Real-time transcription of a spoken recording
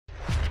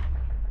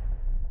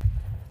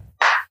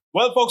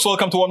Well, folks,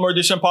 welcome to one more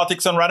edition of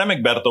Politics on Random.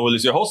 Egberto Will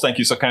is your host. Thank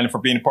you so kindly for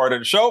being part of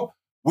the show.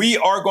 We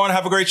are going to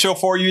have a great show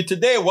for you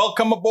today.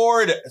 Welcome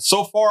aboard.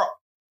 So far,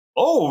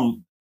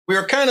 we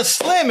are kind of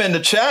slim in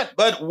the chat,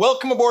 but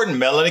welcome aboard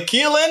Melanie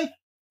Keelan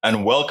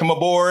and welcome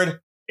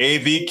aboard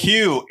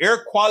AVQ.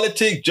 Air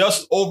quality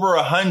just over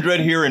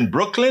 100 here in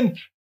Brooklyn,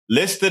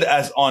 listed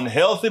as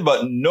unhealthy,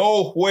 but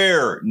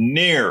nowhere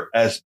near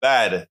as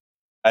bad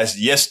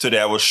as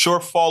yesterday. I was sure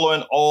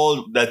following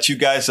all that you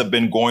guys have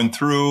been going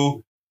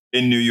through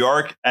in New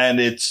York,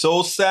 and it's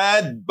so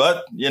sad,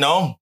 but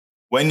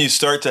when you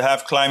start to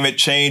have climate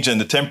change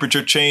and the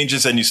temperature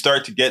changes and you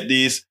start to get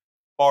these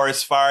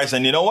forest fires,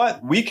 and you know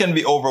what? We can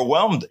be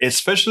overwhelmed,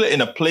 especially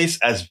in a place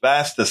as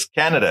vast as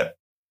Canada.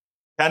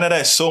 Canada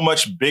is so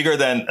much bigger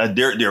than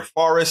their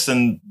forests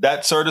and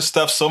that sort of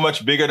stuff, so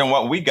much bigger than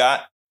what we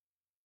got,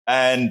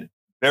 and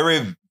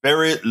very,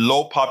 very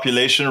low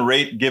population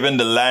rate given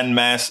the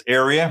landmass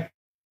area.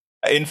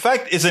 In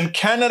fact, isn't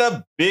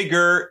Canada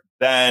bigger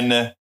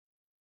than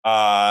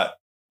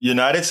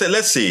United States?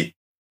 Let's see.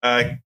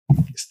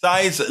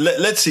 Size.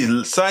 Let's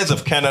see. Size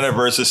of Canada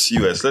versus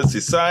US. Let's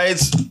see.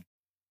 Size.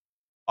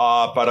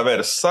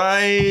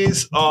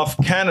 Size of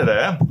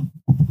Canada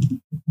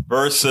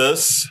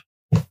versus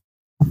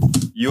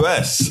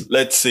US.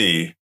 Let's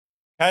see.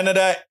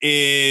 Canada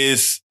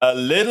is a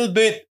little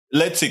bit.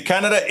 Let's see.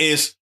 Canada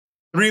is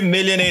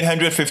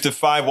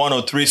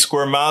 3,855,103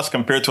 square miles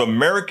compared to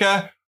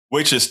America,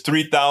 which is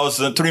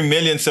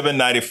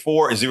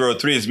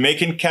 3,794,003, is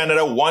making Canada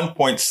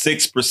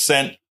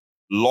 1.6%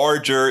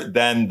 larger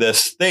than the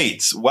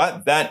States.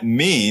 What that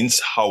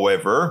means,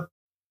 however,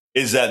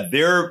 is that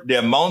the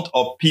amount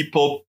of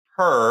people,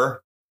 and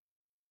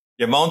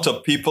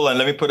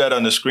let me put that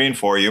on the screen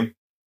for you,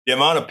 the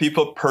amount of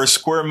people per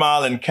square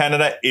mile in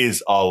Canada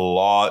is a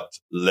lot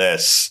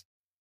less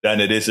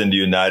than it is in the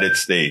United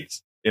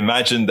States.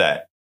 Imagine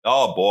that.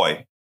 Oh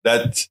boy.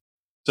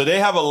 So they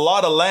have a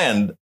lot of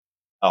land.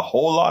 A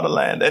whole lot of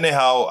land.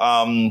 Anyhow,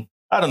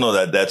 I don't know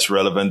that that's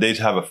relevant. They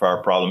have a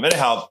fire problem.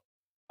 Anyhow,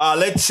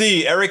 let's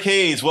see. Eric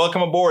Hayes,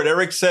 welcome aboard.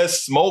 Eric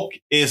says smoke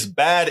is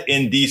bad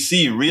in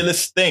D.C. Really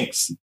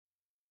stinks.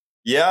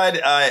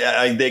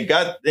 Yeah, they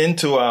got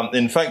into,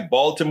 in fact,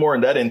 Baltimore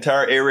and that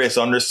entire area is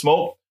under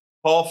smoke.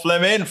 Paul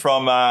Fleming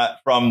from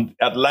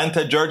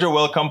Atlanta, Georgia.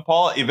 Welcome,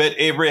 Paul. Yvette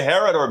Avery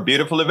Herod, or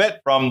beautiful Yvette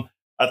from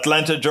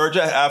Atlanta,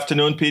 Georgia.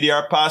 Afternoon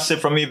PDR passe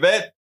from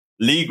Yvette.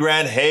 Lee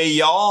Grant, hey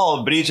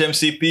y'all, Bridge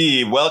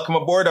MCP, welcome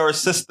aboard our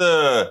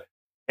sister.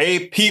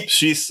 Hey peeps,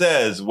 she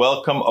says,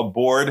 welcome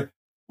aboard.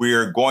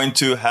 We're going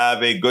to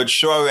have a good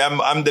show.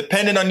 I'm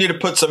depending on you to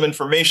put some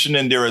information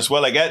in there as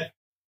well. I got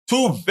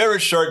 2 very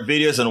short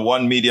videos and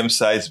 1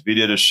 medium-sized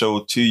video to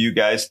show to you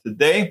guys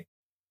today.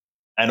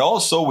 And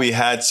also we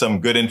had some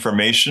good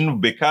information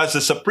because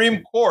the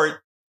Supreme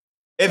Court,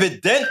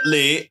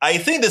 evidently, I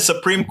think the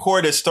Supreme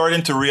Court is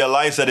starting to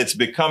realize that it's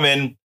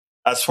becoming,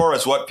 as far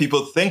as what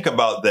people think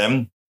about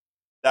them,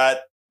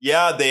 that,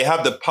 yeah, they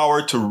have the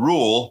power to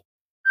rule,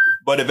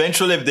 but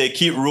eventually if they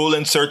keep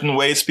ruling certain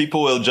ways,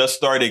 people will just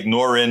start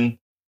ignoring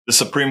the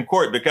Supreme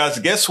Court. Because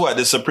guess what?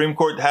 The Supreme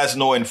Court has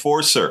no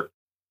enforcer.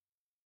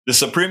 The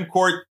Supreme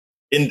Court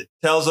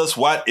tells us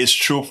what is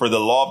true for the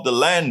law of the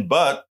land,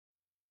 but,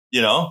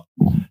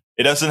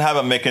 it doesn't have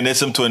a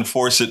mechanism to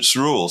enforce its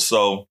rules.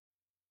 So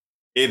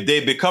if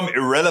they become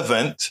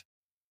irrelevant,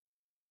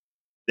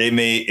 they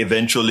may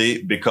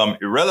eventually become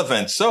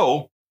irrelevant.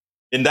 So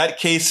in that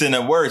case,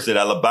 where is it?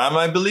 Alabama,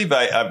 I believe.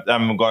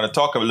 I'm going to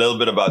talk a little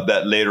bit about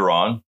that later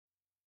on.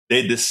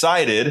 They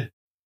decided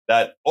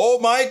that, oh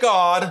my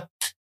God,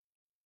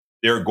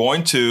 they're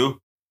going to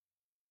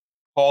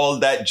call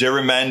that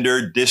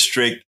gerrymandered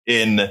district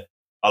in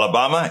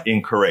Alabama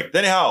incorrect.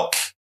 Anyhow,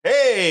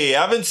 hey,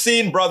 I haven't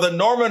seen Brother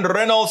Norman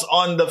Reynolds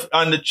on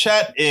the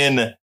chat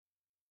in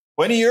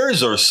 20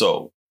 years or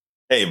so.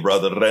 Hey,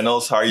 Brother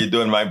Reynolds, how are you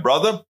doing, my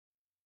brother?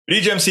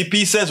 Bridge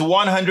MCP says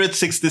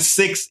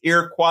 166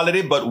 air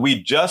quality, but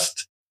we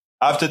just,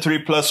 after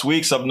 3+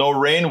 weeks of no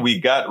rain, we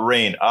got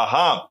rain.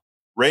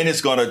 Rain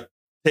is going to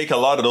take a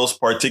lot of those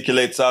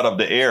particulates out of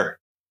the air.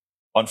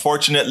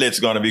 Unfortunately,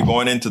 it's going to be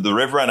going into the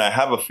river, and I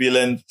have a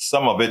feeling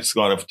some of it's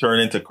going to turn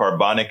into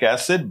carbonic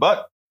acid,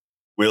 but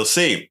we'll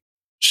see.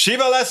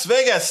 Shiva Las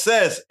Vegas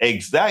says,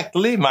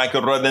 exactly,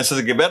 Michael Rodden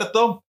says,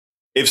 Gilberto,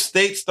 if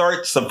states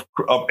start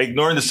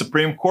ignoring the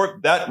Supreme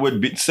Court, that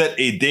would set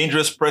a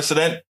dangerous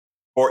precedent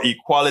for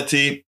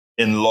equality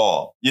in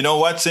law. You know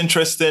what's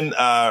interesting?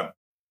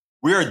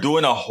 We are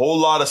doing a whole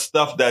lot of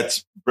stuff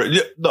that's,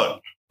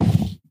 look,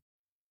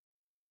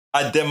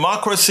 a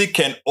democracy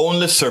can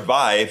only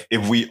survive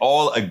if we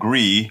all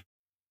agree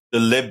to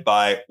live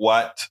by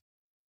what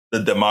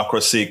the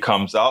democracy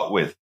comes out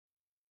with.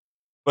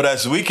 But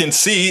as we can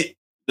see,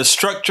 the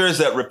structures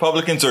that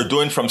Republicans are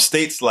doing from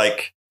states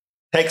like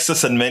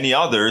Texas and many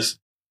others,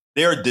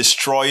 they are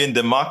destroying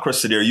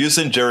democracy. They're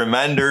using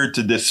gerrymander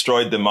to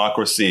destroy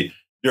democracy.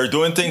 They're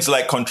doing things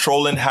like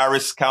controlling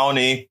Harris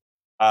County,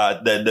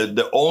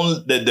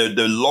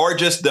 the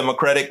largest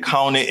Democratic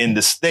county in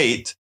the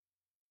state.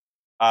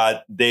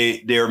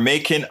 They're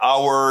making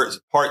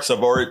parts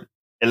of our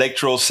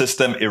electoral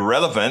system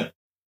irrelevant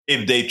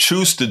if they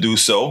choose to do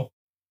so.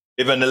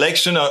 If an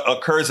election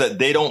occurs that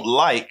they don't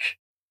like,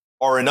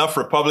 or enough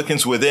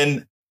Republicans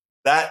within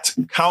that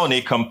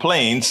county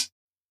complains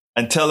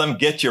and tell them,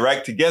 get your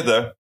act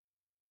together,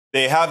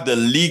 they have the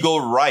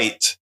legal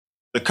right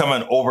to come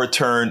and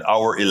overturn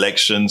our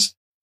elections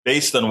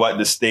based on what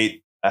the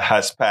state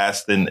has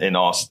passed in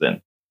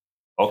Austin.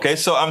 Okay,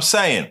 so I'm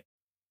saying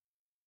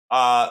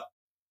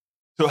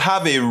to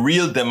have a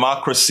real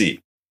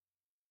democracy,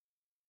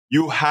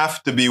 you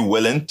have to be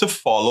willing to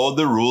follow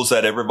the rules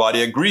that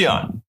everybody agree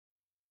on.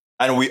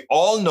 And we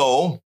all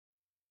know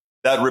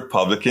that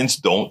Republicans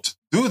don't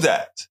do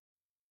that.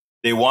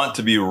 They want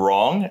to be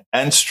wrong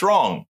and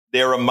strong.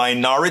 They're a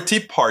minority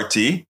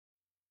party.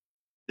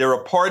 They're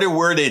a party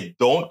where they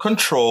don't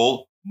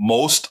control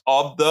most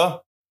of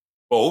the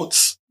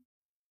votes,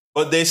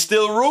 but they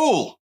still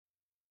rule.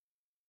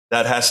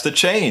 That has to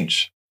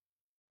change.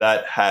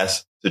 That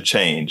has to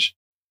change.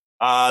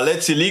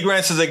 Let's see. Lee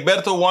Grant says,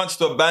 Egberto wants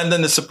to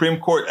abandon the Supreme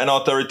Court and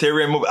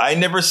authoritarian move. I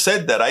never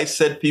said that. I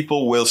said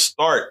people will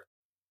start.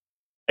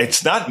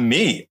 It's not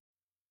me.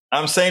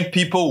 I'm saying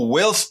people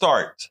will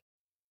start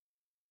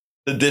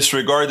to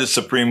disregard the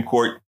Supreme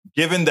Court,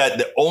 given that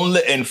the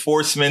only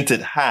enforcement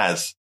it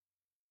has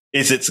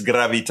is its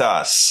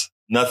gravitas,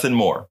 nothing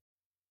more.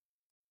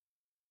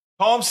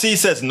 Tom C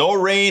says, no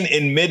rain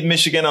in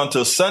mid-Michigan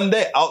until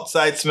Sunday.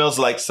 Outside smells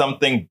like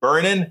something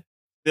burning.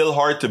 Still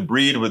hard to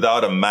breathe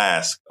without a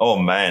mask. Oh,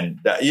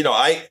 man.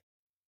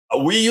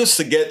 We used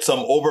to get some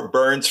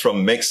overburns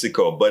from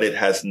Mexico, but it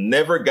has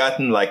never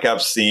gotten like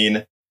I've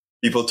seen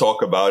people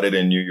talk about it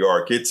in New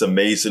York. It's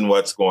amazing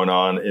what's going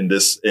on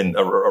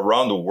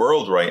around the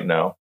world right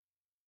now.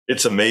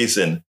 It's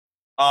amazing.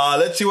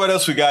 Let's see what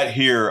else we got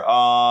here.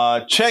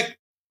 Check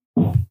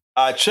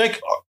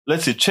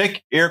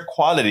air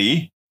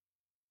quality.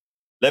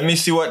 Let me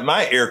see what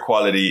my air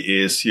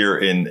quality is here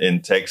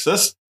in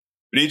Texas.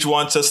 Breach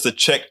wants us to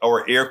check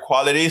our air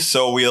quality,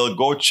 so we'll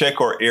go check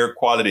our air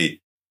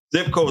quality.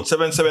 Zip code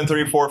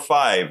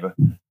 77345.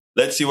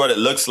 Let's see what it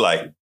looks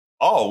like.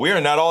 Oh, we are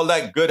not all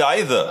that good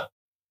either.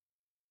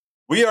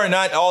 We are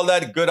not all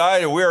that good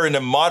either. We are in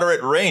the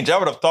moderate range. I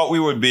would have thought we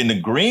would be in the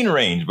green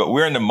range, but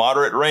we're in the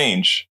moderate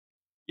range.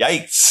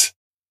 Yikes.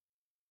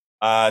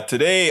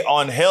 Today,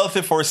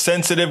 unhealthy for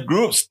sensitive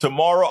groups.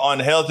 Tomorrow,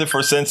 unhealthy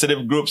for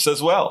sensitive groups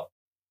as well.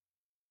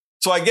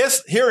 So I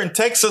guess here in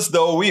Texas,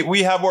 though,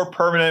 we have our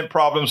permanent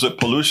problems with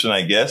pollution,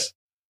 I guess.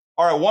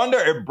 All right, I wonder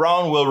if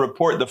Brown will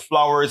report the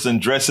flowers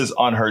and dresses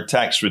on her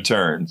tax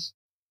returns.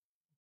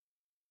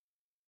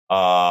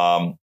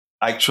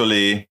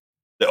 Actually,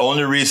 the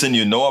only reason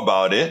you know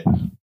about it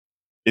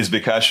is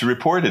because she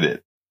reported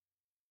it.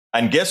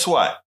 And guess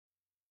what?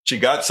 She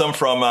got some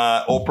from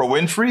Oprah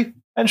Winfrey,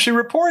 and she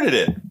reported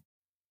it.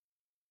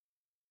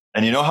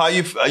 And you know how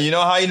you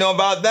know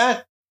about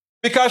that?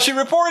 Because she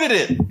reported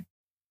it.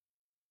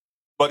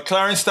 But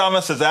Clarence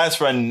Thomas has asked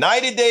for a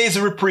 90 days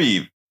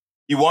reprieve.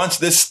 He wants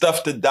this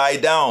stuff to die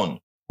down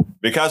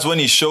because when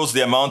he shows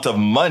the amount of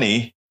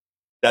money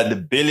that the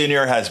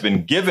billionaire has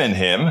been given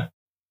him,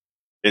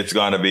 it's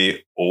going to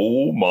be,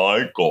 oh,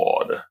 my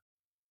God.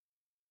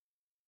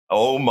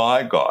 Oh,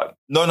 my God.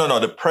 No.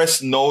 The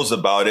press knows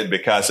about it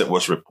because it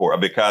was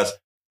reported, because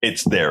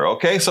it's there.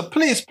 OK, so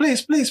please.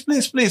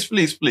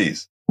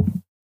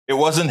 It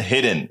wasn't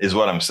hidden is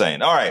what I'm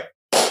saying. All right.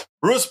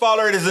 Bruce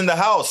Pollard is in the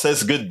house,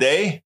 says good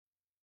day.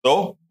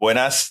 So,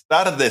 buenas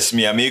tardes,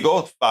 mi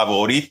amigo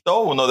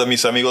favorito, uno de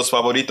mis amigos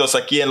favoritos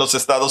aquí en los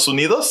Estados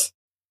Unidos.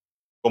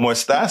 ¿Cómo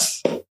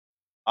estás?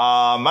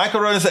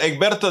 Michael Rollins said,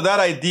 Egberto, that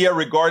idea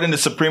regarding the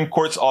Supreme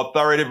Court's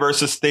authority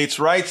versus states'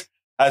 rights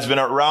has been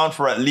around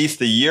for at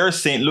least a year.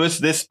 St. Louis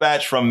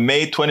Dispatch from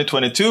May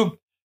 2022.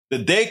 The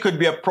day could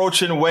be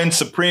approaching when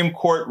Supreme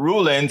Court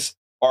rulings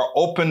are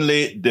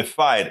openly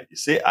defied. You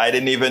see, I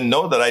didn't even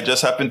know that. I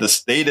just happened to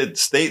state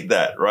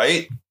that,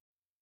 right?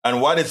 And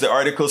what is the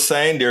article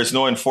saying? There's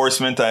no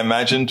enforcement, I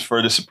imagined,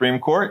 for the Supreme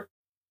Court.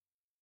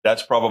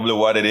 That's probably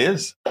what it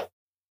is.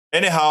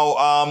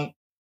 Anyhow,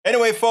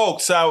 anyway,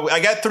 folks, I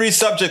got 3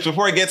 subjects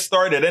before I get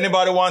started.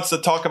 Anybody wants to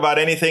talk about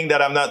anything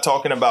that I'm not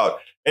talking about?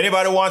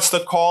 Anybody wants to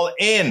call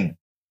in?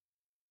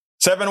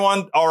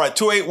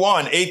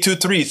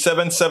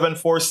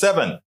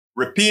 281-823-7747.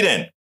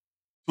 Repeating,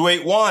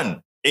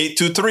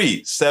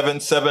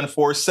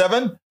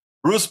 281-823-7747.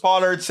 Bruce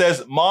Pollard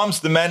says,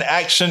 Moms Demand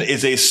Action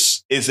is a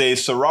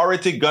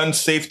sorority gun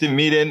safety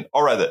meeting,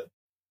 or rather,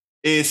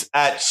 is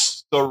at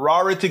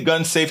sorority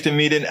gun safety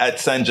meeting at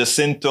San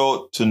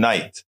Jacinto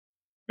tonight.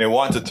 May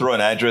want to throw an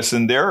address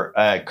in there,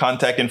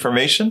 contact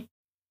information.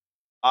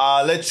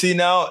 Let's see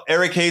now.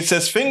 Eric Hayes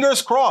says,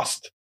 fingers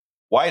crossed.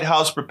 White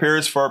House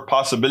prepares for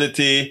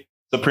possibility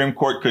Supreme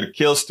Court could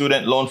kill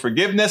student loan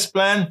forgiveness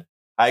plan.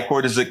 High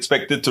Court is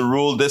expected to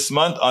rule this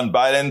month on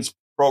Biden's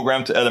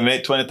program to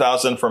eliminate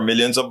 $20,000 for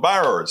millions of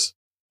borrowers.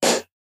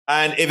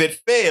 And if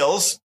it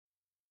fails,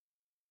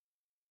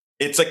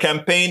 it's a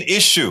campaign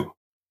issue.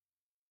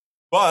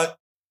 But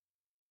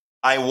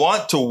I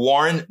want to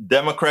warn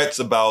Democrats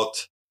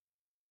about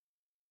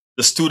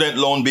the student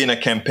loan being a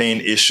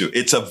campaign issue.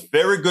 It's a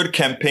very good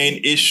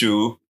campaign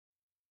issue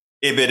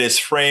if it is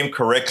framed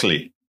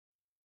correctly,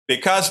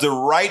 because the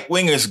right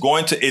wing is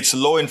going to its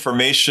low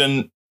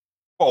information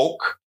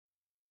folk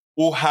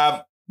who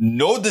have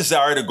no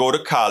desire to go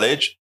to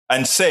college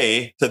and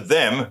say to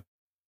them,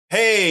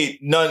 hey,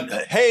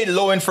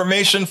 low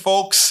information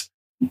folks,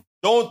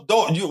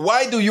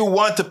 why do you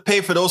want to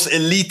pay for those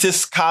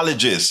elitist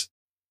colleges?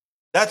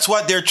 That's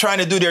what they're trying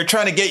to do. They're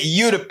trying to get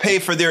you to pay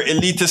for their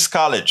elitist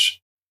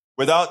college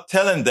without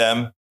telling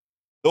them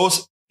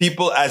those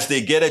people, as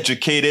they get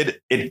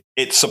educated,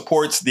 it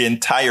supports the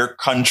entire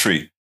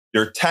country.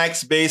 Their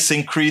tax base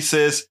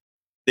increases.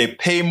 They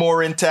pay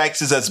more in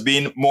taxes as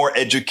being more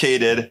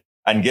educated.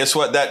 And guess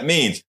what that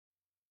means?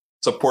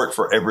 Support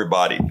for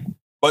everybody.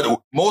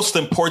 But most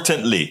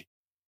importantly,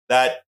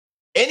 that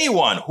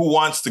anyone who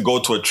wants to go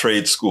to a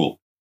trade school,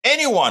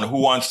 anyone who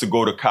wants to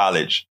go to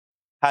college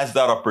has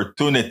that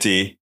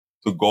opportunity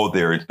to go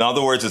there. In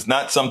other words, it's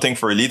not something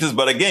for elitists,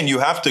 but again, you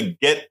have to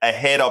get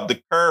ahead of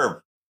the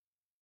curve.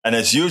 And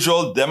as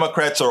usual,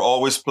 Democrats are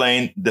always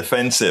playing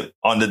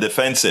on the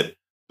defensive.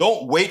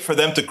 Don't wait for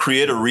them to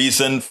create a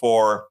reason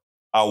for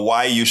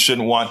why you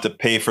shouldn't want to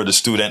pay for the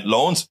student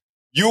loans.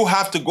 You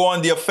have to go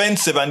on the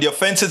offensive, and the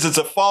offensive is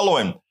the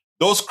following.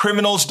 Those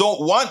criminals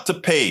don't want to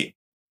pay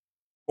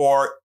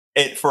for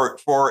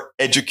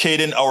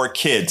educating our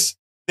kids.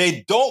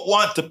 They don't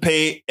want to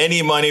pay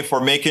any money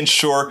for making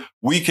sure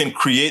we can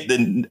create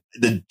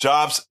the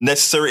jobs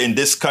necessary in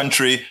this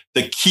country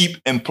to keep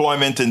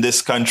employment in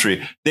this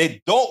country.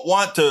 They don't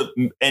want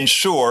to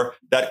ensure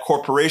that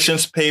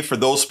corporations pay for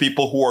those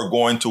people who are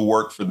going to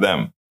work for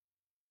them.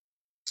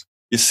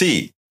 You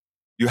see,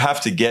 you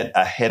have to get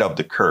ahead of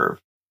the curve.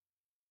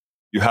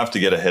 You have to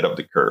get ahead of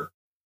the curve.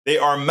 They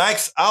are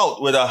maxed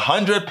out with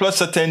 100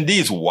 plus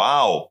attendees.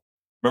 Wow.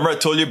 Remember I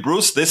told you,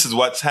 Bruce, this is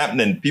what's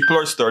happening. People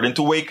are starting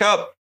to wake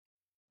up.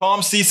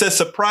 Tom C says,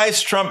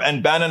 surprise, Trump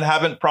and Bannon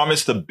haven't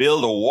promised to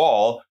build a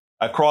wall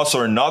across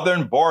our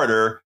northern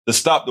border to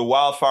stop the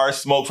wildfire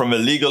smoke from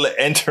illegally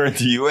entering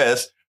the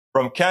U.S.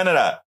 from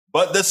Canada.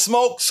 But the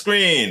smoke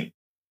screen.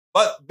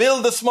 But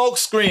build the smoke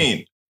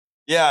screen.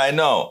 Yeah, I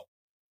know.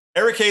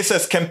 Eric A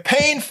says,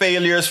 campaign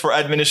failures for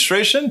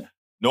administration.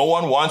 No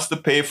one wants to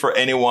pay for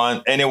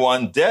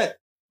anyone debt.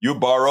 You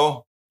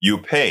borrow, you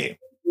pay.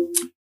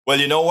 Well,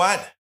 you know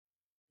what?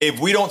 If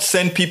we don't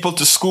send people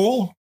to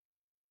school,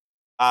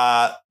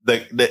 if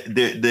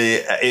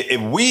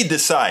we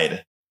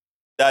decide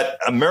that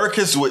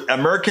Americans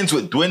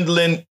with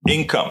dwindling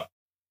income,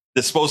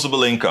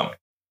 disposable income,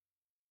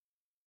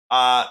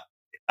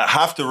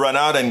 have to run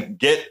out and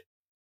get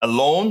a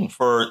loan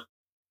for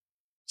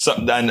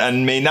something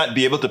and may not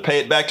be able to pay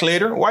it back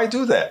later, why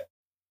do that?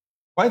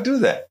 Why do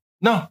that?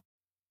 No.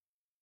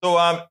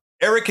 So,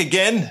 Eric,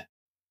 again,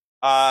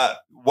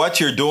 what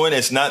you're doing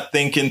is not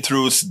thinking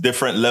through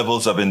different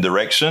levels of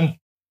indirection.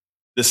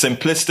 The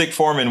simplistic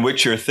form in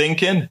which you're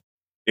thinking,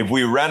 if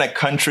we ran a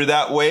country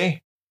that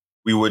way,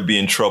 we would be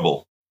in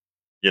trouble,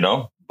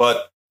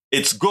 But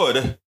it's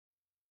good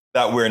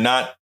that we're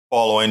not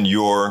following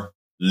your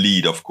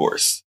lead, of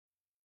course.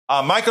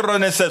 Michael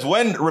Ronan says,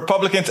 when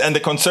Republicans and the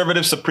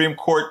conservative Supreme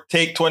Court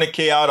take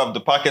 $20K out of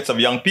the pockets of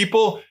young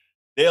people,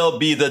 they'll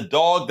be the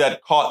dog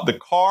that caught the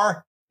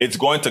car. It's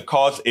going to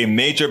cause a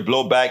major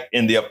blowback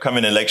in the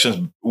upcoming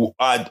elections.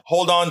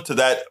 Hold on to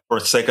that for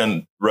a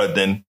second,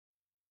 Rudden.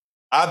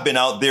 I've been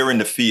out there in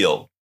the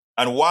field.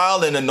 And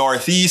while in the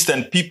Northeast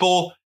and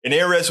people in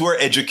areas where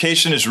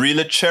education is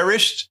really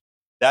cherished,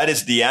 that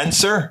is the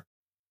answer.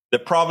 The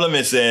problem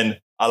is in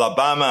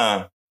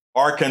Alabama,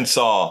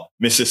 Arkansas,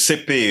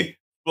 Mississippi,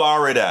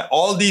 Florida,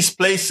 all these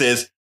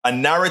places. A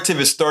narrative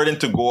is starting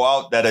to go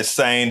out that is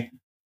saying,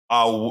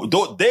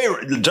 they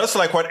just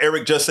like what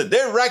Eric just said,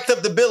 they racked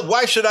up the bill.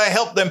 Why should I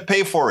help them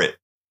pay for it?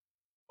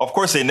 Of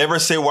course, they never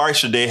say, why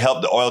should they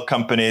help the oil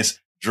companies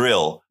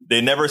drill?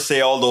 They never say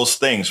all those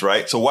things,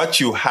 right? So what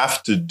you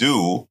have to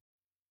do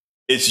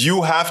is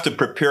you have to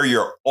prepare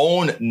your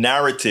own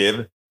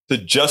narrative to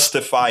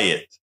justify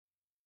it.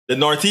 The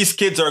Northeast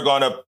kids are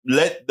going to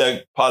let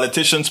the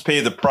politicians pay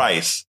the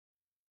price.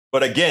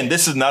 But again,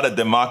 this is not a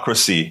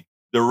democracy.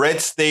 The red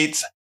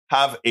states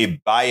have a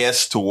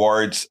bias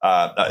towards,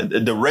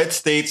 the red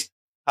states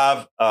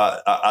have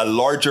a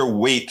larger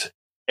weight.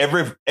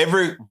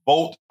 Every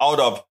vote out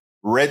of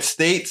red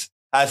states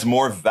has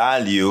more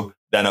value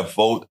than a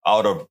vote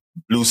out of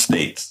blue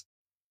states.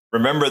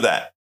 Remember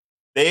that.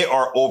 They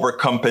are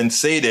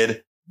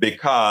overcompensated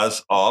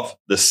because of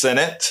the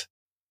Senate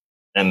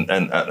and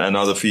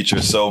other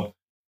features. So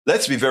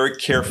let's be very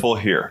careful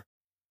here.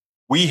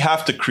 We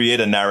have to create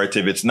a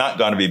narrative. It's not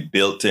going to be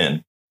built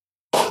in.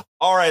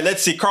 All right,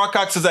 let's see. Carl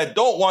Cox says, I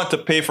don't want to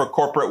pay for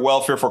corporate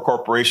welfare for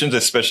corporations,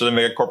 especially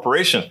mega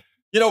corporations.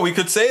 We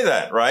could say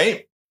that,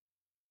 right?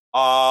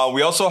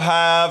 We also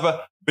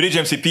have British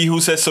MCP who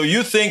says, so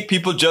you think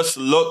people just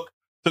took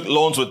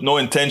loans with no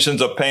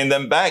intentions of paying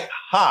them back?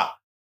 Ha!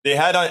 They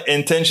had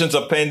intentions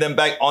of paying them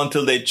back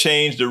until they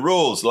changed the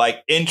rules,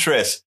 like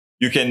interest.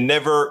 You can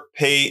never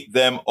pay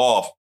them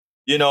off.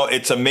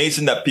 It's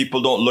amazing that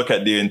people don't look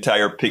at the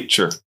entire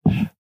picture.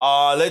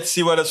 Let's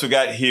see what else we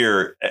got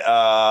here.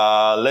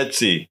 Let's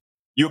see.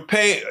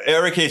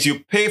 Eric Hayes, you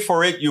pay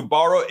for it, you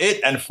borrow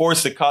it, and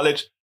force the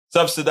college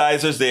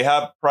subsidizers. They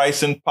have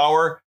price and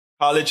power.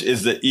 College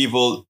is the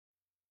evil.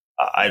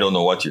 I don't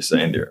know what you're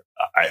saying there.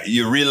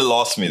 You really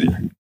lost me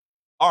there.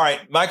 All right.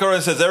 Michael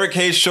says, Eric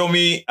Hayes, show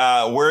me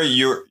where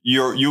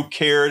you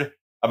cared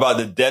about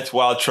the debt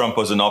while Trump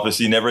was in office.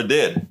 He never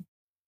did.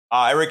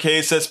 Eric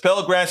Hayes says,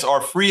 Pell Grants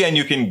are free and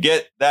you can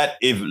get that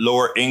if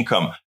lower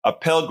income. A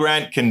Pell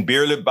Grant can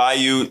barely buy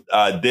you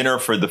dinner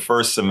for the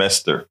first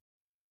semester.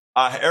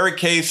 Eric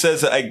Hayes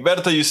says,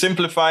 Egberto, you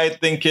simplified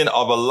thinking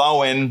of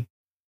allowing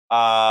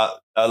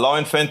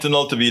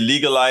fentanyl to be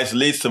legalized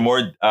leads to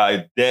more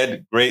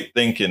dead. Great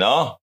thinking,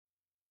 huh?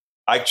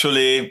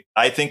 Actually,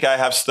 I think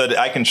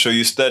I can show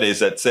you studies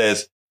that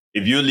says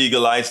if you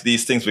legalize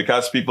these things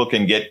because people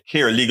can get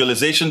care,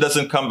 legalization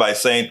doesn't come by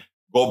saying,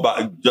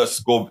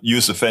 just go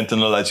use the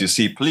fentanyl as you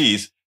see,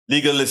 please.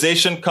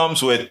 Legalization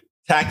comes with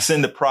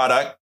taxing the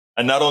product,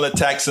 and not only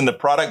taxing the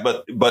product,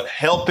 but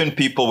helping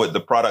people with the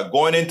product,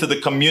 going into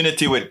the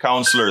community with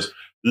counselors,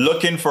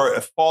 going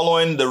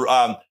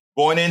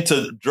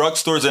into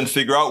drugstores and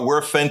figure out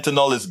where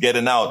fentanyl is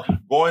getting out,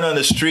 going on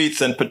the streets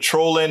and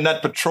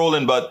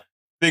but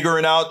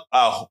figuring out,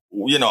 how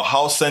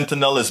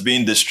fentanyl is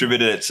being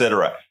distributed,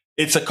 etc.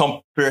 It's a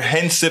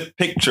comprehensive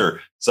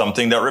picture,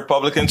 something that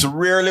Republicans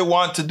rarely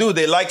want to do.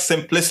 They like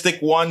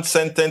simplistic one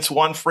sentence,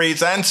 one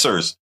phrase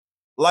answers.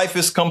 Life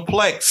is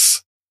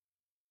complex.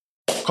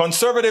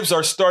 Conservatives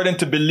are starting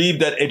to believe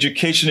that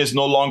education is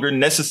no longer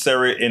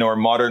necessary in our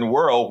modern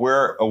world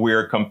where we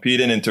are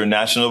competing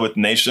internationally with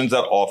nations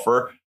that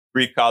offer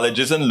free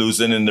colleges and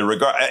losing in the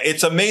regard.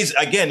 It's amazing.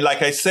 Again,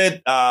 like I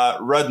said,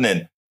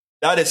 Rudnan,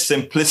 that is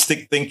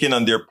simplistic thinking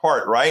on their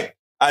part, right?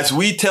 As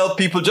we tell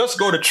people, just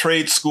go to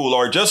trade school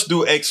or just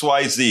do X,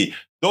 Y, Z.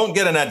 Don't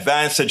get an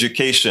advanced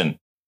education.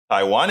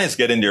 Taiwan is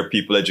getting their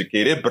people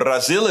educated.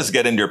 Brazil is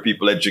getting their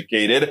people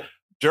educated.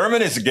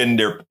 Germany is getting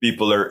their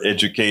people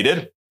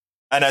educated.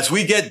 And as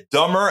we get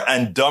dumber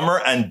and dumber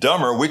and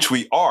dumber, which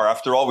we are,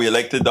 after all, we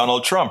elected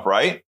Donald Trump,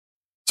 right?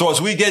 So as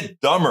we get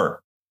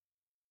dumber,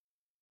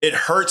 it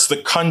hurts the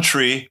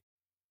country.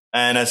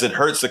 And as it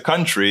hurts the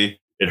country,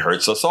 it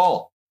hurts us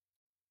all.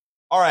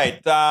 All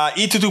right.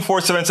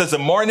 E2247 says this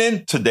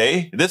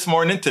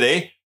morning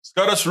today,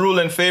 SCOTUS ruled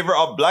in favor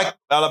of Black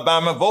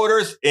Alabama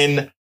voters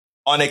in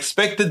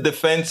Unexpected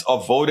Defense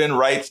of Voting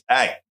Rights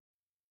Act,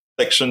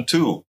 Section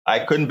 2. I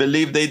couldn't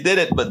believe they did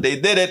it, but they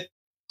did it.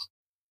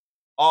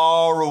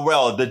 Oh,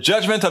 well, the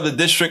judgment of the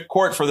District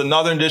Court for the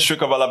Northern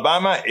District of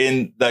Alabama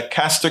in the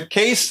Castor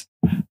case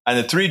and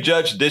the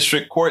 3-judge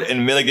District Court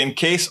in Milligan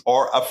case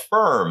are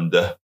affirmed.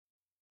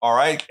 All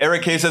right.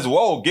 Eric K says,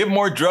 whoa, give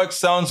more drugs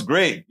sounds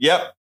great.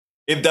 Yep.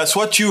 If that's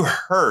what you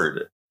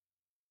heard,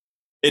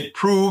 it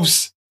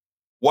proves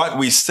what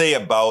we say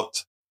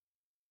about,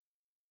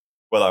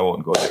 well, I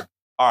won't go there.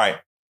 All right.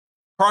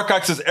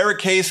 Carcox says,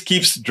 Eric Hayes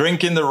keeps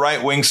drinking the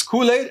right wing's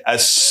Kool-Aid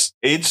as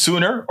AIDS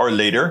sooner or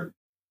later.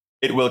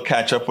 It will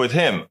catch up with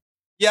him.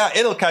 Yeah,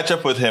 it'll catch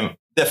up with him.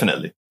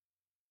 Definitely.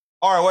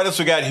 All right. What else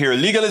we got here?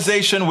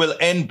 Legalization will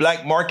end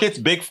black markets.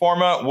 Big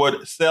Pharma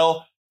would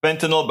sell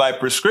fentanyl by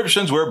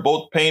prescriptions where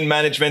both pain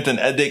management and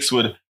addicts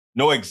would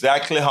know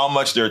exactly how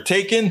much they're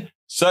taking.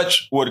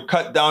 Such would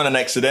cut down an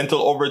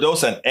accidental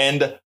overdose and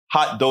end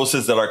hot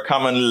doses that are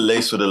commonly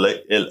laced with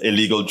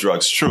illegal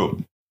drugs.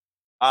 True.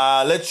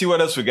 Let's see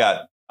what else we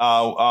got.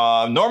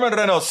 Norman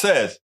Reynolds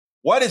says,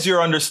 what is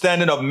your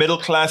understanding of middle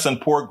class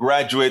and poor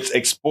graduates'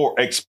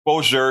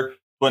 exposure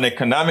to an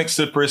economic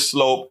slippery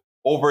slope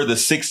over the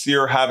 6th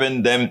year,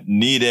 having them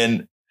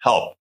needing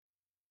help?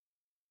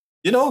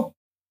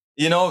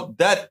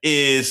 That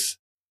is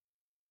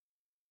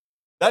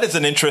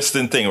an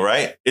interesting thing,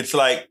 right? It's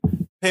like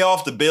pay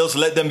off the bills,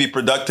 let them be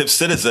productive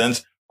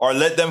citizens, or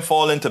let them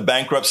fall into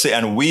bankruptcy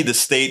and we, the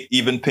state,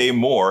 even pay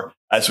more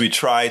as we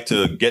try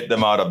to get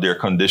them out of their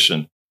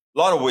condition. A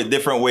lot of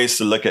different ways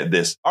to look at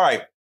this. All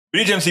right.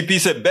 Bridge MCP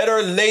said,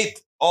 better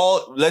let's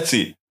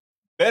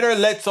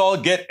all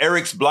get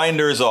Eric's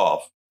blinders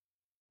off.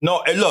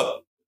 No,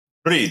 look,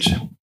 Bridge.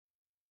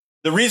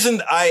 The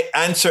reason I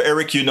answer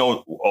Eric,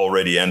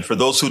 already, and for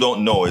those who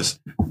don't know, is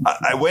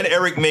when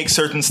Eric makes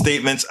certain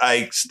statements,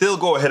 I still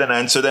go ahead and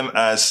answer them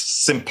as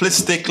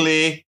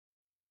simplistically,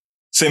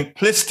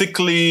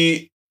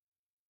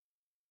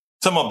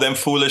 some of them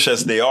foolish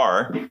as they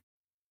are,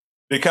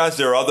 because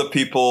there are other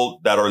people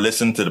that are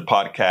listening to the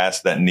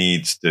podcast that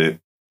needs to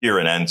hear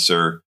an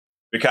answer,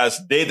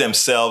 because they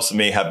themselves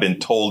may have been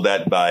told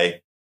that by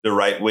the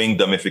right-wing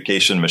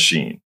dumbification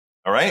machine.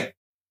 All right.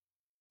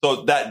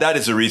 So that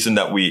is the reason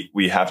that we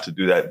have to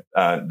do that.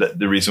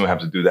 The reason we have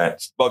to do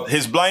that. But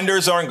his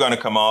blinders aren't going to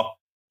come off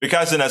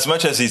because in as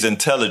much as he's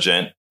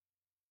intelligent,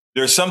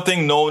 there's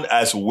something known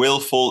as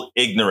willful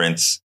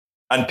ignorance.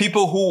 And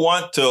people who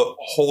want to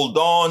hold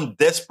on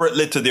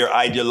desperately to their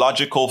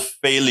ideological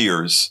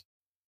failures,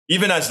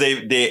 even as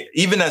they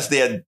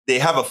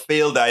have a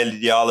failed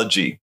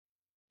ideology,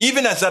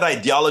 even as that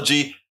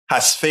ideology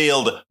has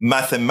failed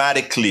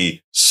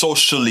mathematically,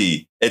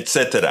 socially,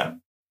 etc.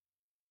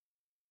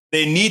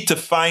 They need to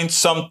find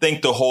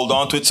something to hold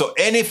on to it. So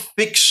any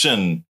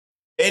fiction,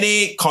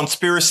 any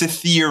conspiracy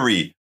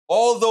theory,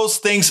 all those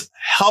things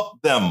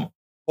help them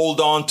hold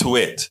on to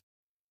it.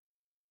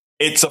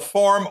 It's a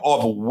form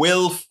of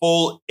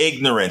willful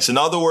ignorance. In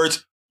other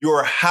words,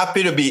 you're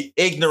happy to be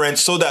ignorant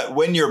so that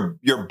when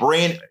your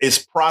brain is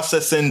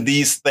processing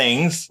these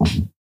things,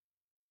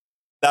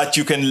 that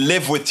you can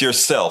live with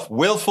yourself.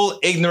 Willful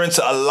ignorance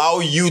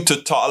allows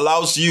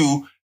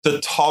you to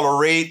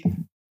tolerate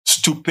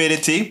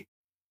stupidity,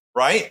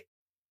 right?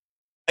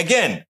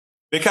 Again,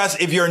 because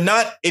if you're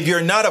not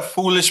a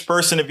foolish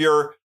person, if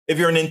you're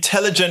an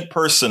intelligent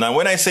person, and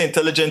when I say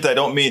intelligent, I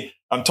don't mean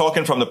I'm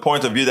talking from the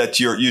point of view that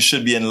you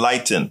should be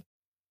enlightened.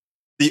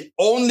 The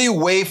only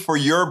way for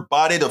your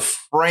body to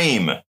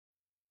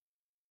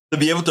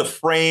be able to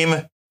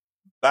frame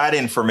bad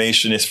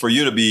information is for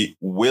you to be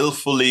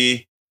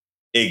willfully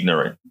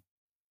ignorant.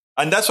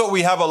 And that's what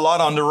we have a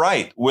lot on the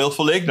right,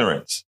 willful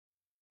ignorance.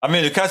 I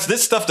mean, because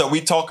this stuff that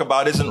we talk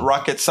about isn't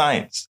rocket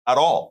science at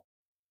all.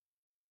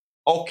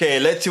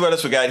 Okay, let's see what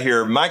else we got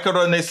here. Michael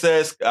Rodney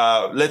says,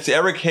 let's see,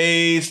 Eric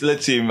Hayes.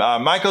 Let's see.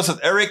 Michael says,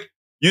 Eric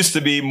used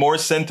to be more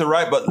center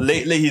right, but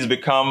lately he's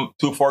become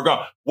too far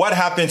gone. What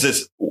happens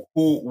is,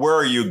 where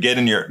are you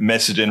getting your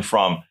messaging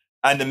from?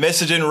 And the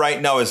messaging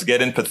right now is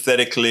getting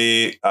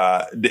pathetically,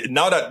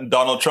 now that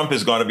Donald Trump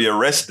is going to be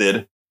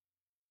arrested,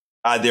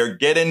 they're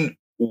getting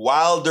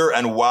wilder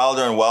and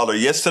wilder and wilder.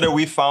 Yesterday,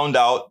 we found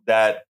out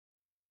that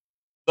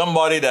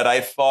somebody that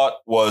I thought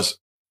was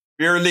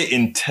fairly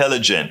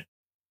intelligent,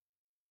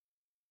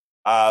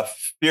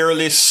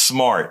 fairly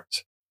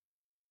smart,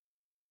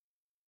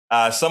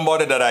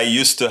 somebody that I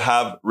used to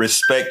have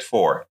respect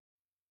for,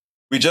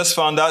 we just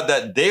found out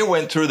that they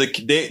went through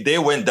they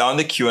went down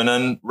the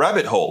QAnon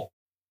rabbit hole.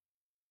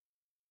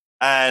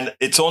 And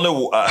it's only,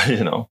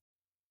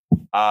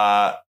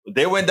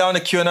 they went down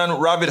the QAnon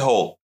rabbit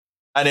hole.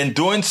 And in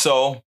doing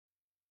so,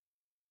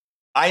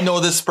 I know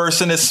this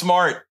person is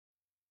smart,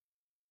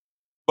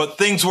 but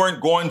things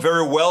weren't going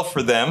very well for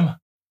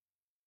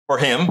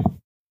him.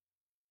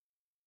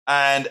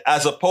 And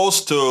as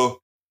opposed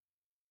to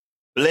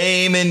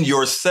blaming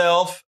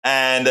yourself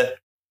and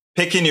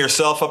picking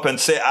yourself up and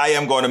say, I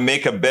am going to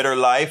make a better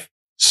life,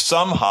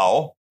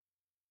 somehow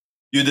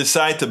you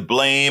decide to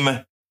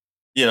blame,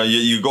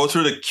 you go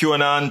through the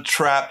QAnon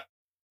trap.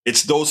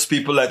 It's those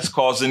people that's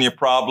causing your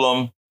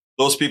problem.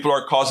 Those people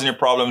are causing your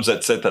problems,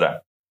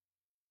 etc.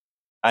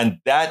 And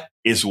that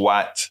is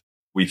what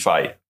we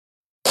fight.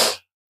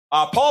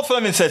 Paul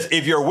Fleming says,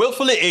 if you're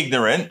willfully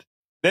ignorant,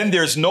 then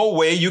there's no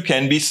way you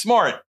can be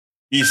smart.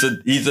 He's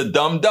a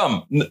dumb.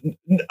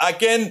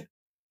 Again,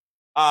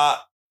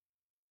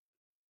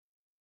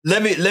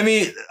 let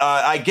me.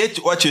 I get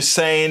what you're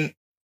saying,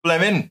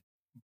 Fleming,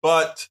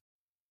 but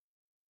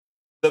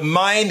the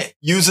mind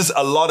uses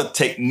a lot of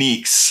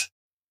techniques.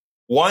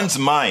 One's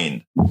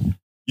mind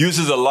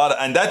uses a lot,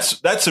 and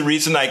that's the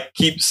reason I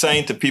keep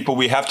saying to people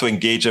we have to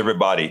engage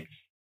everybody.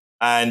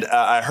 And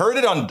I heard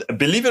it on,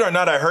 believe it or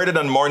not, I heard it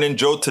on Morning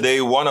Joe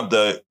today. One of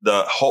the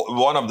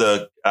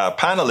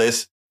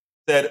panelists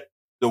said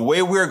the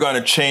way we're going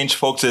to change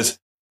folks is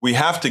we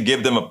have to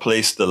give them a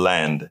place to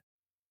land.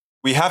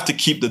 We have to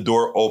keep the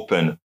door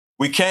open.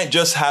 We can't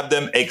just have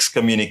them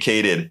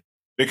excommunicated,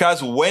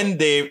 because when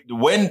the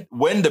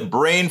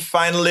brain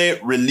finally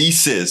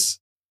releases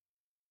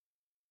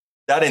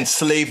that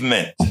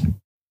enslavement,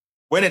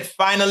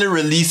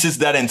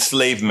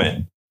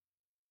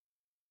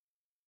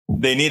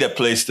 they need a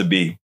place to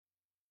be.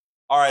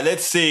 All right,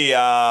 let's see.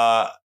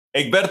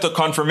 Egberto,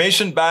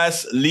 confirmation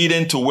bias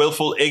leading to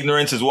willful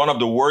ignorance is one of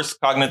the worst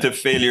cognitive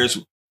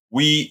failures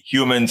we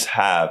humans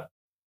have.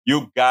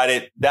 You got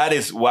it. That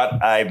is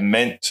what I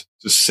meant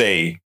to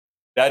say.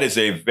 That is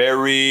a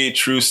very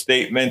true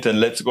statement. And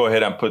let's go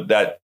ahead and put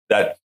that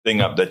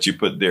thing up that you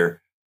put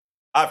there.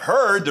 I've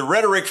heard the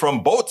rhetoric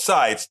from both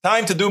sides.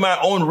 Time to do my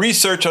own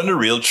research on the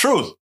real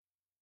truth.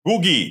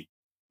 Googie.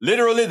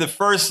 Literally the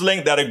first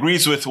link that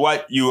agrees with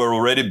what you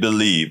already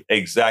believe.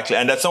 Exactly.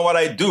 And that's not what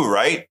I do,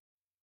 right?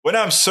 When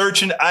I'm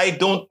searching, I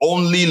don't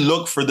only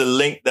look for the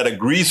link that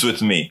agrees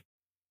with me.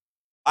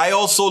 I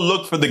also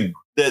look for the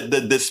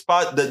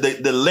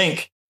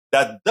link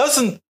that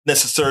doesn't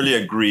necessarily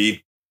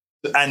agree.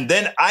 And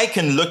then I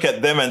can look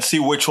at them and see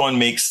which one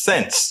makes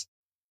sense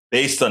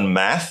based on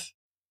math,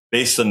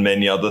 based on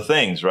many other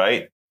things,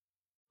 right?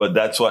 But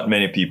that's what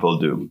many people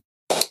do.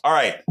 All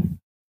right.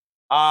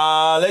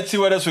 Let's see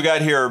what else we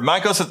got here.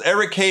 Michael says,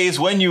 Eric Hayes,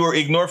 when you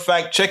ignore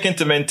fact-checking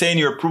to maintain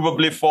your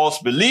provably false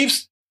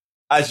beliefs,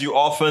 as you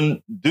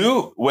often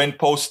do when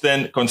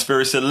posting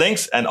conspiracy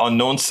links and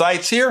unknown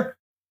sites here,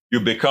 you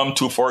become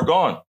too far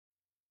gone.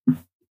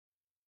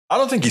 I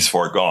don't think he's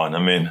far gone. I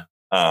mean,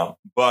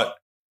 but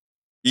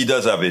he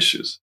does have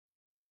issues.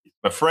 He's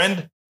my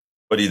friend,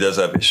 but he does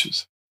have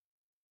issues.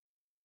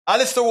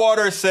 Alistair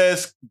Waters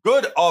says,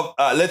 good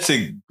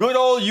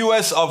old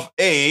US of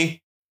A,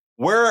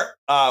 where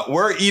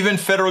even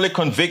federally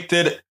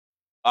convicted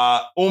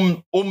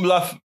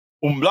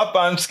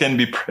Umlapans can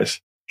be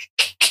president.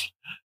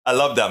 I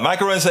love that.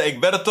 Michael said,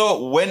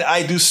 Egberto, when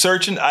I do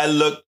searching, I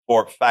look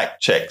for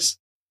fact checks.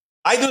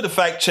 I do the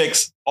fact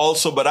checks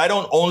also, but I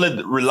don't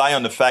only rely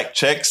on the fact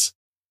checks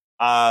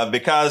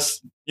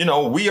because,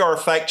 we are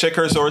fact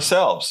checkers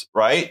ourselves,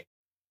 right?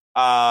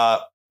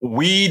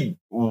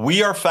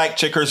 We are fact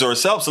checkers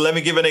ourselves. So let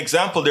me give an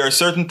example. There are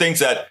certain things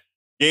that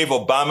gave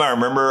Obama, I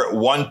remember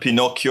one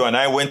Pinocchio, and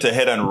I went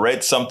ahead and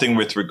read something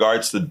with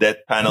regards to death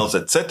panels,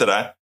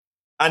 etc.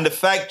 And the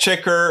fact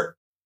checker,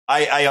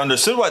 I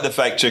understood what the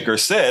fact checker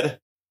said,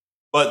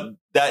 but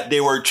that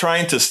they were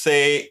trying to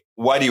say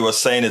what he was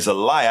saying is a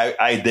lie.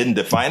 I didn't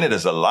define it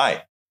as a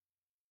lie.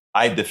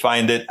 I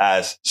defined it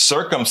as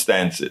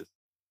circumstances.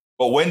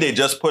 But when they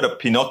just put a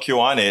Pinocchio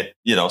on it,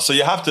 so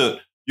you have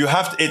to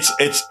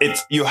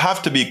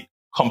be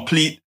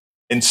complete,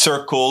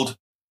 encircled,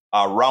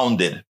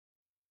 rounded.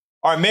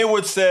 All right,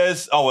 Maywood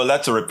says, oh, well,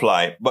 that's a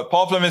reply. But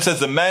Paul Fleming says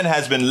the man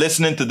has been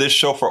listening to this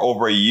show for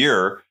over a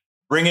year,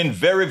 bringing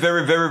very,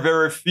 very, very,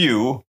 very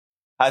few,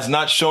 has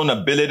not shown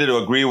ability to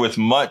agree with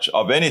much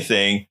of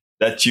anything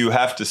that you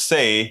have to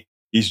say.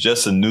 He's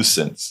just a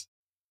nuisance.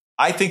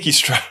 I think he's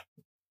trying.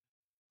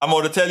 I'm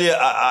going to tell you,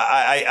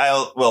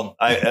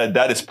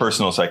 that is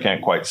personal, so I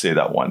can't quite say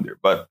that one there,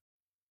 but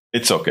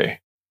it's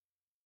okay.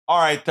 All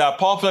right,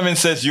 Paul Fleming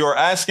says, you're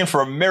asking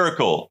for a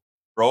miracle.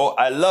 Bro,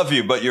 I love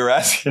you, but you're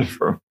asking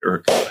for a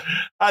miracle.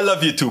 I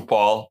love you too,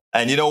 Paul.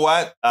 And you know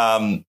what?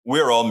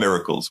 We're all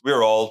miracles.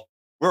 We're all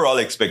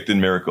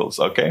expecting miracles.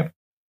 Okay.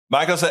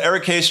 Michael said,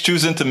 Eric Hayes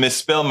choosing to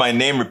misspell my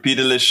name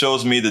repeatedly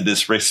shows me the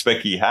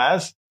disrespect he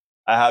has.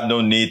 I have no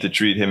need to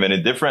treat him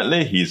any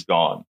differently. He's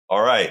gone.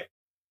 All right.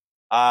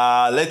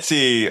 Let's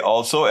see.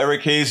 Also,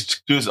 Eric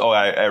Hayes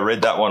I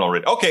read that one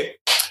already. Okay.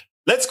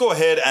 Let's go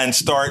ahead and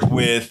start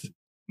with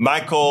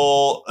Mike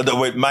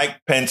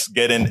Pence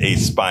getting a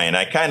spine.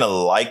 I kind of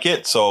like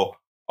it. So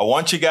I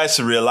want you guys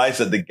to realize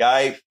that the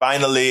guy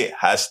finally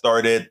has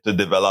started to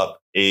develop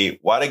a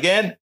what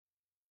again?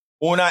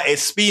 Una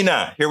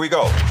espina. Here we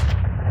go.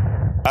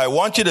 I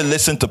want you to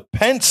listen to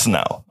Pence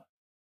now.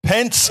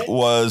 Pence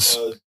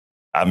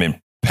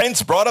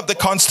brought up the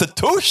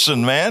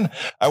Constitution, man.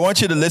 I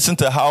want you to listen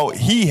to how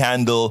he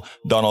handled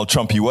Donald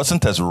Trump. He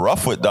wasn't as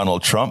rough with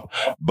Donald Trump,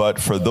 but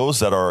for those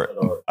that are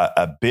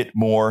a bit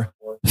more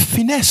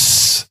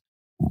finesse,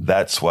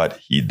 that's what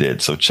he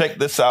did. So check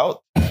this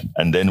out,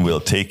 and then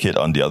we'll take it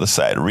on the other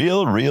side.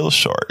 Real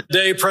short.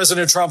 Today,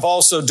 President Trump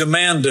also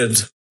demanded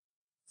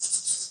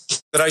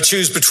that I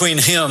choose between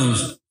him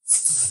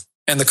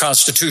and the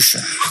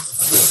Constitution.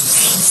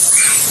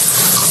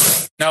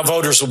 Now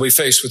voters will be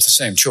faced with the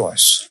same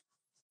choice.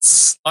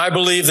 I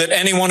believe that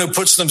anyone who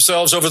puts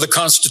themselves over the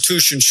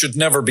Constitution should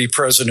never be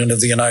president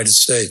of the United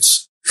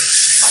States.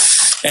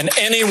 And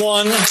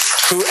anyone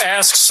who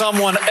asks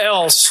someone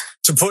else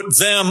to put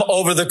them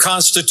over the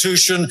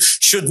Constitution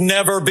should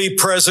never be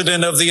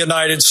president of the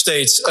United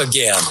States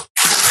again.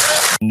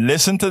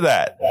 Listen to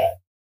that.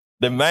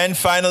 The man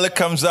finally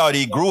comes out.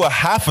 He grew a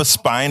half a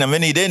spine. I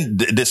mean, he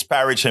didn't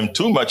disparage him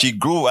too much. He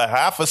grew a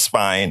half a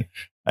spine,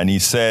 and he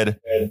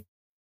said,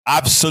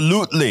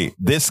 absolutely,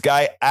 this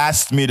guy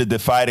asked me to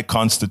defy the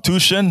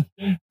Constitution,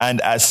 and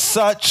as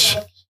such,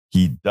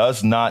 he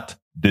does not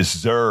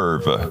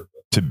deserve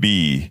to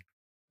be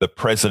the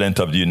president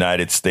of the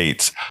United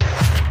States.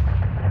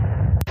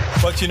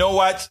 But you know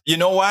what?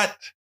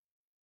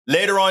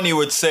 Later on, he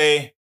would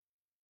say,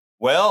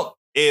 well,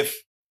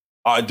 if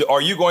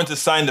are you going to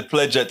sign the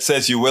pledge that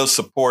says you will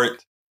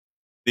support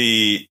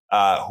the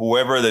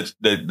whoever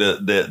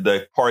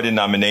the party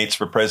nominates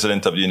for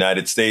president of the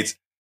United States?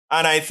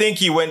 And I think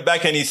he went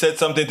back and he said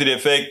something to the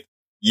effect,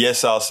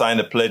 yes, I'll sign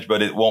the pledge,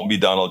 but it won't be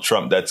Donald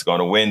Trump that's going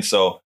to win.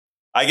 So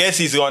I guess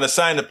he's going to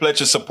sign the pledge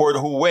to support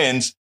who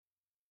wins.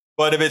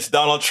 But if it's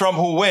Donald Trump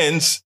who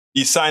wins,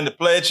 he signed the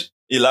pledge.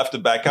 He'll have to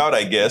back out,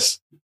 I guess.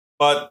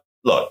 But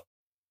look,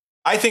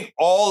 I think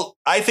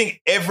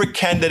every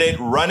candidate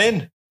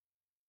running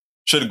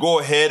should go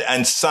ahead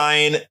and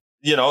sign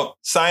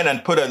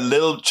and put a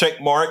little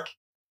check mark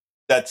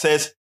that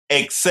says,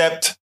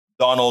 except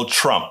Donald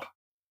Trump.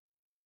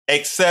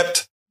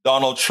 Except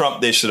Donald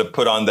Trump, they should have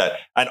put on that.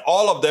 And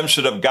all of them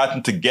should have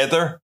gotten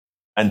together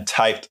and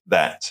typed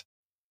that.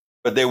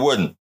 But they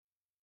wouldn't.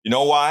 You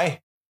know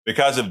why?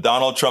 Because if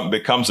Donald Trump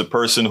becomes a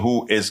person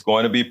who is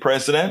going to be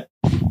president,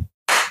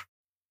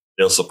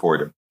 they'll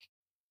support him.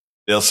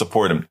 They'll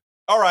support him.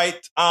 All right.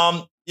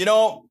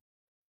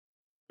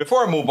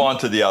 Before I move on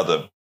to the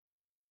other,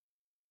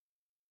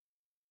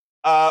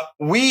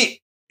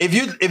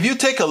 if you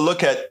take a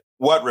look at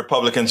what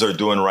Republicans are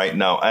doing right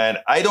now, and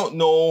I don't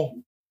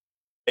know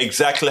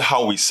exactly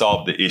how we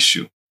solve the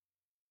issue.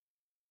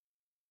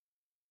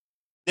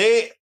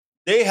 They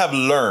have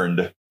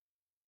learned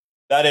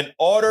that in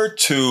order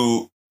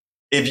to,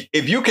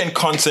 if you can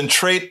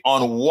concentrate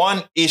on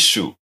one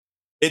issue,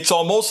 it's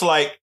almost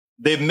like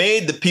they've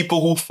made the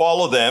people who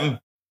follow them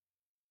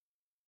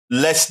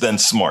less than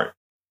smart.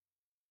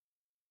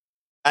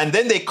 And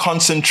then they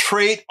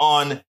concentrate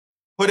on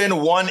putting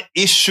one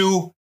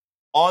issue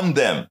on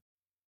them.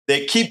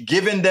 They keep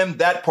giving them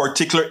that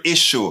particular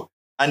issue.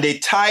 and they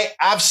tie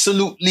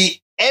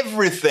absolutely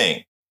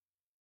everything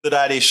to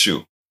that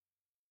issue.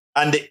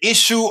 And the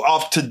issue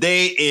of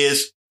today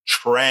is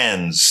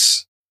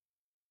trans.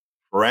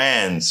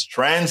 Trans,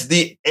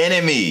 the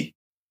enemy.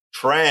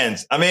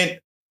 Trans. I mean,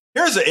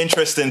 here's an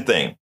interesting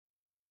thing.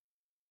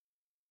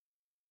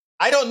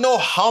 I don't know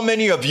how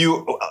many of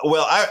you,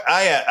 well,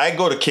 I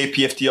go to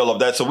KPFT, all of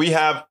that. So we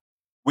have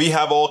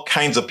all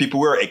kinds of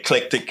people. We're an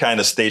eclectic kind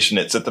of station,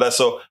 etc.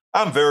 So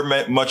I'm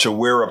very much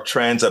aware of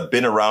trans. I've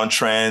been around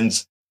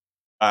trans,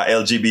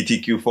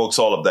 LGBTQ folks,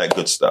 all of that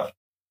good stuff.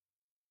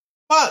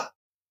 But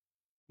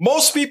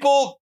most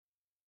people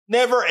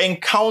never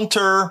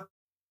encounter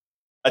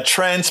a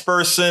trans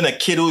person, a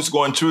kid who's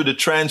going through the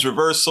trans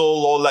reversal,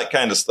 all that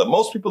kind of stuff.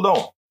 Most people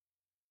don't.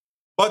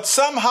 But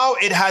somehow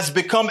it has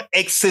become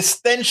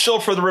existential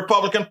for the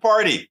Republican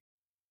Party.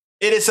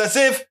 It is as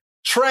if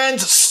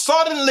trans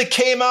suddenly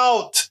came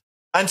out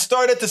and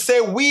started to say,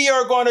 we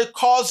are going to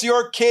cause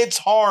your kids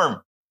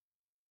harm.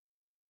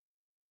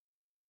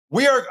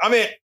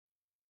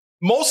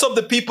 Most of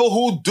the people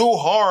who do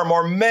harm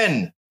are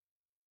men,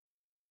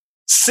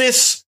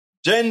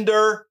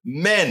 cisgender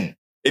men.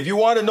 If you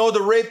want to know the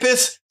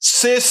rapists,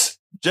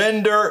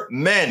 cisgender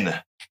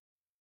men.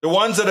 The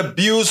ones that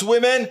abuse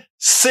women,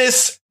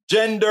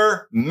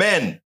 cisgender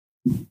men.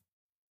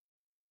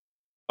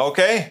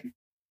 Okay?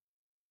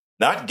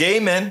 Not gay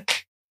men,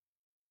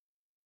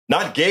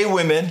 not gay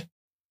women,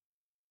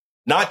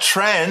 not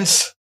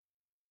trans.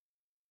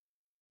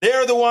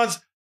 They're the ones,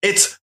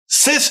 it's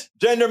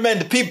cisgender men,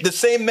 the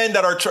same men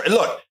that are,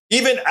 look,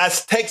 even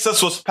as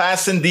Texas was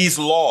passing these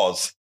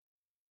laws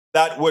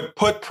that would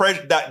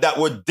that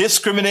would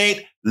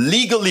discriminate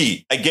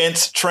legally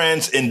against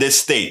trans in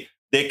this state.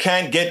 They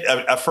can't get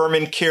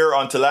affirming care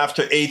until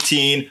after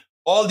 18,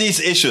 all these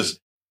issues.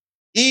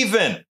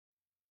 Even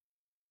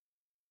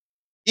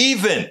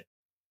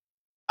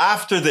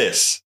after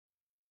this,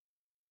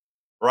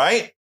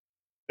 right?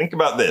 Think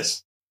about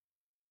this.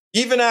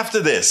 Even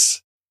after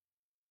this,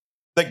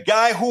 the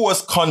guy who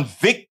was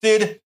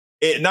convicted,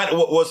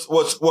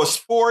 was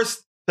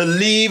forced to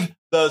leave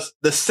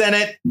the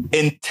Senate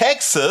in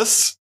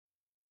Texas.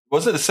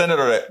 Was it the Senate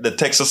or the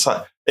Texas?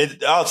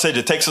 I'll say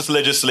the Texas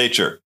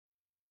legislature.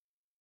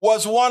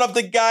 Was one of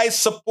the guys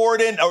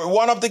supporting, or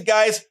one of the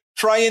guys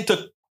trying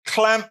to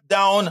clamp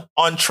down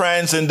on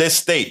trans in this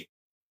state,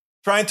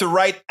 trying to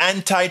write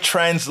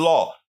anti-trans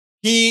law.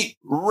 He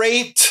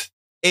raped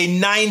a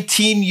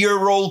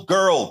 19-year-old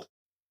girl,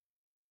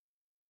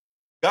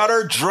 got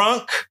her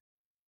drunk,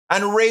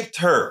 and raped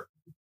her.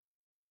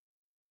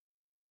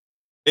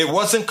 It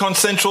wasn't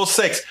consensual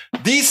sex.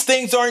 These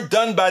things aren't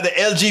done by the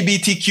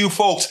LGBTQ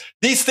folks.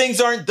 These things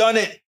aren't done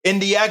in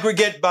the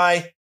aggregate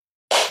by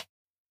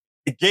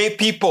gay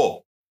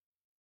people.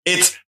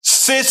 It's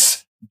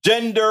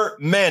cisgender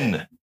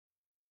men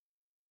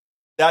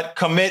that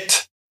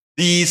commit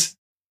these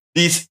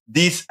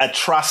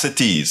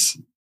atrocities.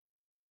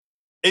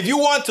 If you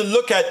want to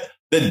look at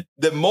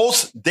the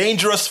most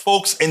dangerous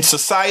folks in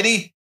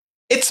society,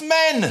 it's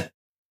men.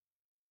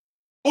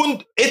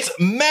 It's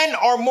men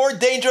are more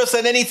dangerous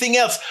than anything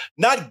else.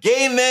 Not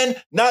gay men,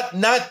 not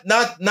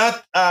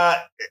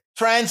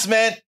trans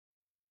men,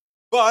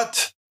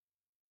 but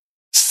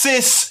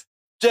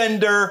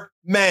cisgender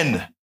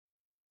men.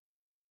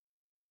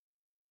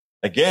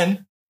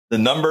 Again, the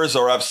numbers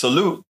are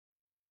absolute.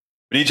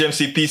 Bridge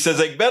MCP says,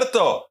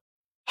 Egberto,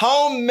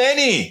 how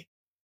many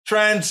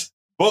trans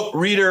book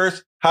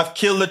readers have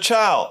killed a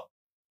child?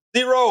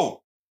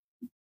 0.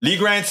 Lee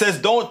Grant says,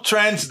 don't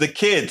trans the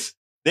kids.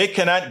 They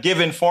cannot give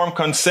informed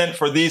consent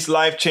for these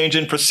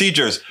life-changing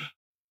procedures.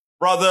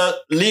 Brother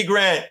Lee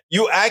Grant,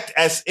 you act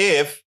as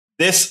if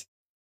this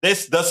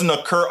doesn't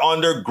occur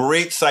under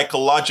great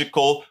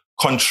psychological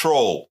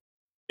control.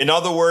 In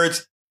other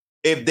words,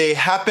 if they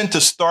happen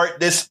to start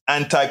this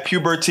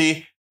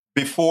anti-puberty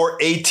before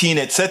 18,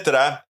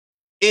 etc.,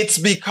 it's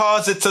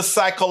because it's a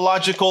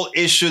psychological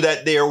issue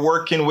that they are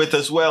working with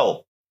as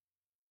well.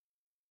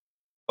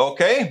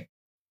 Okay?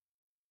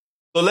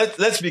 So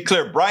let's be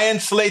clear. Brian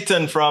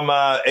Slayton from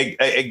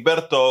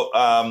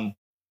Egberto,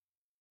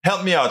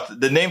 help me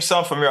out. The name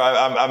sounds familiar.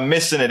 I'm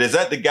missing it. Is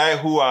that the guy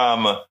who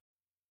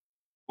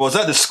was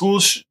that the school?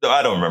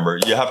 I don't remember.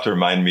 You have to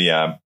remind me.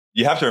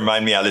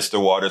 Alistair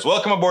Waters.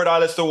 Welcome aboard,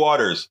 Alistair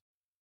Waters.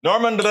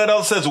 Norman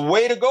Redell says,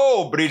 "Way to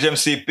go, Bridge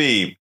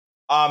MCP."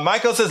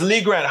 Michael says, "Lee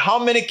Grant, how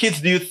many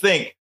kids do you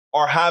think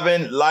are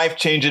having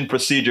life-changing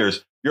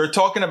procedures? You're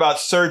talking about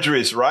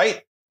surgeries,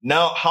 right?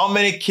 Now, how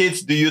many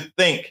kids do you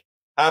think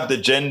have the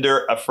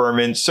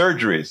gender-affirming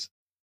surgeries?"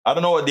 I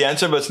don't know what the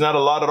answer, but it's not a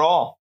lot at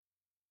all.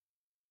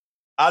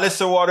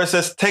 Alistair Waters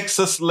says,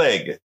 "Texas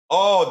leg."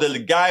 Oh, the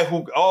guy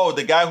who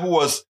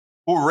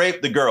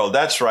raped the girl.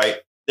 That's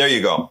right. There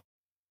you go.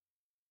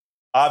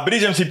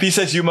 Bridge MCP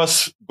says you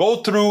must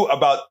go through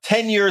about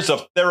 10 years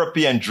of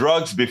therapy and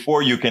drugs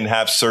before you can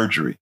have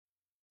surgery.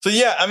 So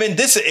yeah, I mean,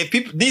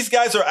 these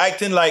guys are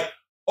acting like,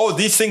 oh,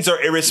 these things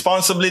are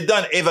irresponsibly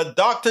done. If a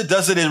doctor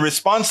does it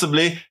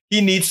irresponsibly,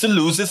 he needs to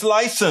lose his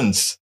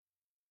license.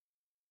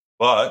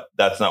 But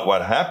that's not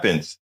what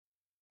happens.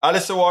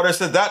 Alistair Waters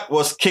said that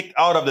was kicked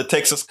out of the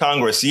Texas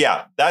Congress.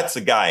 Yeah, that's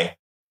a guy.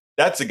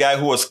 That's a guy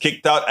who was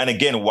kicked out. And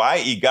again, why?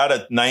 He got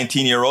a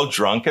 19-year-old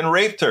drunk and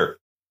raped her.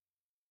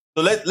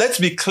 So let's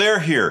be clear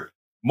here.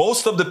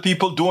 Most of the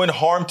people doing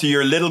harm to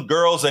your little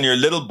girls and your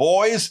little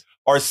boys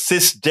are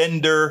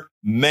cisgender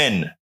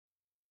men.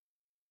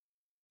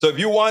 So if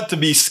you want to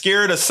be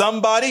scared of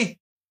somebody,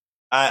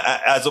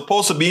 as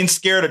opposed to being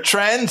scared of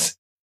trans,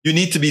 you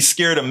need to be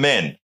scared of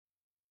men.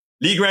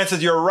 Lee Grant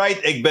says, you're right,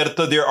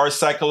 Egberto. There are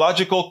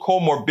psychological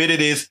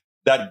comorbidities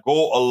that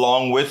go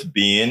along with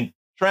being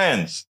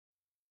trans.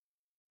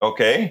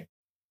 Okay.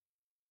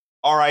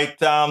 All right.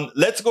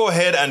 Let's go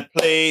ahead and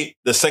play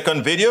the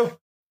second video.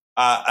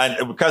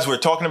 And because we're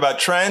talking about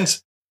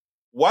trans,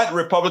 what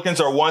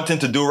Republicans are wanting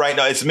to do right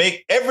now is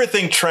make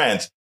everything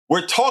trans.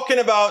 We're talking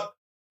about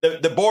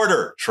the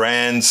border,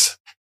 trans.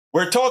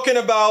 We're talking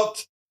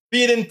about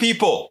feeding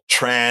people,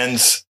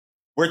 trans.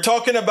 We're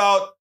talking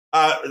about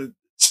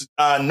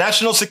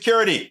national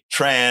security,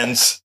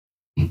 trans.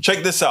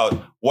 Check this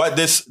out. What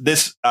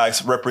this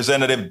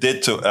representative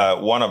did to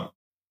one of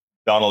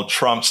Donald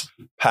Trump's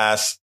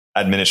past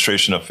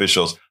administration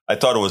officials. I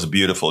thought it was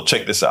beautiful.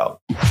 Check this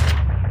out.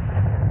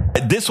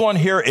 This one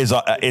here is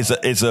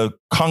a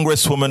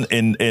congresswoman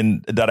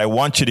in that I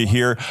want you to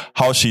hear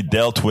how she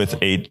dealt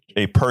with a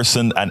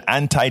person, an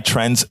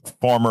anti-trans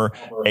former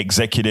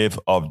executive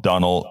of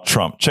Donald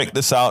Trump. Check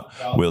this out.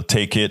 We'll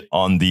take it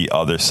on the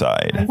other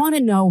side. I want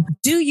to know,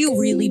 do you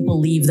really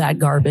believe that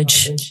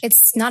garbage?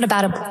 It's not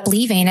about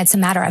believing. It's a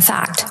matter of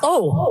fact.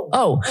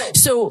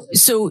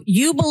 So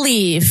you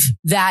believe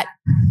that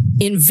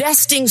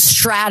investing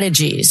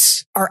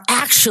strategies are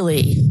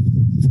actually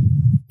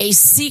a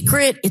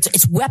secret,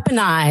 it's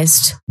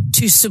weaponized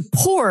to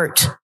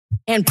support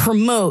and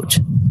promote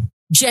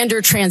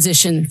gender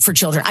transition for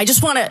children. I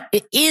just want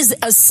to, is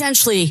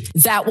essentially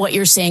that what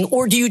you're saying?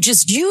 Or do you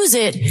just use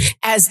it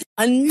as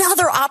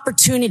another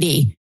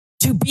opportunity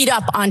to beat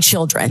up on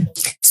children?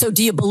 So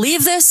do you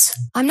believe this?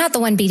 I'm not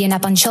the one beating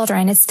up on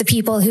children. It's the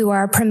people who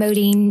are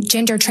promoting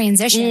gender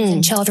transitions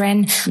in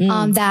children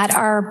that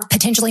are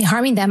potentially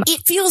harming them.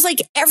 It feels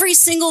like every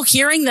single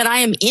hearing that I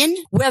am in,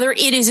 whether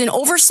it is in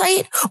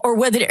oversight or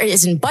whether it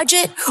is in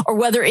budget or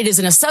whether it is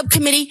in a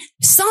subcommittee,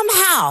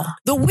 somehow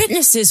the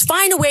witnesses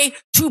find a way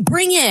to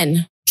bring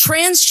in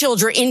trans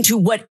children into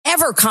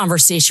whatever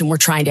conversation we're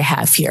trying to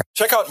have here.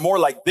 Check out more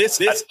like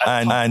this.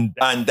 And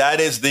that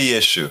is the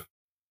issue.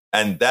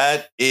 And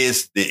that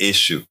is the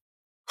issue.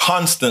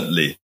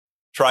 Constantly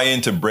trying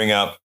to bring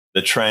up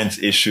the trans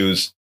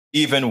issues,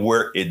 even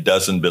where it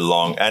doesn't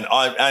belong.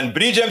 And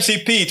Bridge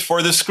MC Pete,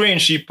 for the screen,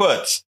 she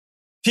puts,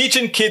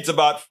 teaching kids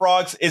about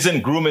frogs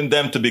isn't grooming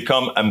them to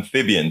become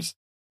amphibians.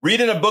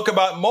 Reading a book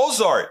about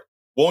Mozart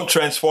won't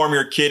transform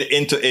your kid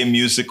into a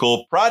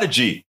musical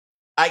prodigy.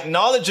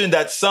 Acknowledging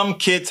that some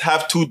kids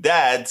have two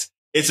dads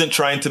isn't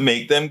trying to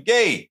make them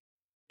gay.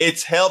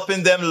 It's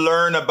helping them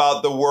learn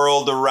about the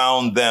world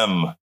around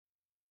them.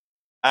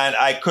 And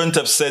I couldn't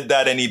have said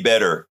that any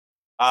better.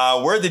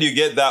 Where did you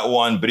get that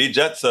one, Bridge?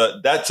 That's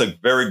a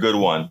very good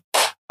one.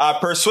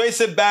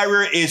 Persuasive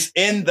Barrier is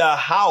in the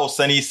house,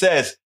 and he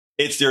says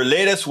it's their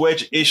latest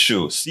wedge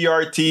issue.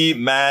 CRT,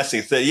 mask. He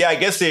said, yeah, I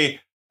guess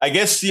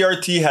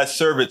CRT has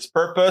served its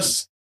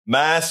purpose.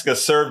 Mask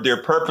has served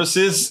their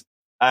purposes,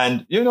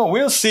 and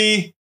we'll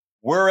see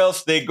where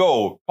else they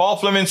go. Paul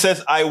Fleming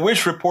says, I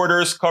wish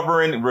reporters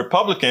covering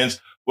Republicans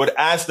would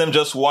ask them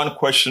just one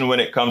question when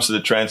it comes to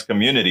the trans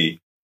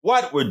community.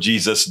 What would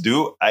Jesus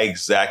do?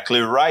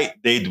 Exactly right.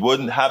 They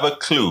wouldn't have a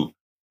clue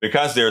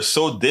because they're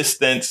so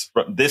distant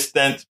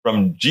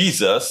from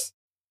Jesus.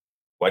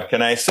 What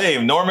can I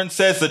say? Norman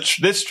says that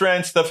this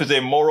trans stuff is a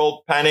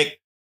moral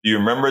panic. Do you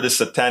remember the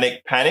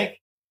satanic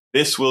panic?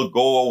 This will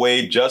go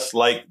away just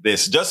like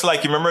this. Just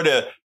like you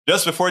remember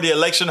just before the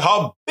election,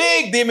 how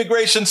big the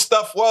immigration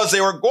stuff was. They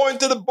were going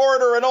to the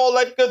border and all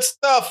that good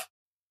stuff.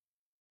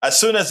 As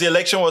soon as the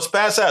election was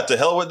passed out, to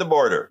hell with the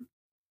border.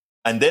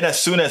 And then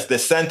as soon as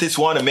DeSantis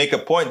want to make a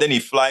point, then he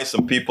flies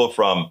some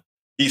people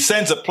he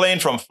sends a plane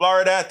from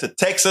Florida to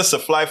Texas to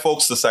fly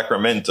folks to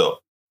Sacramento.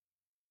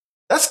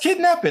 That's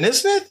kidnapping,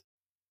 isn't it?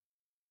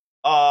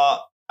 I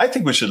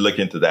think we should look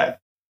into that.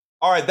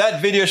 All right,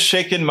 that video is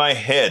shaking my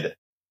head.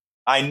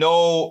 I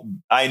know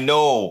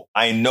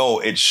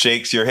it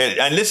shakes your head.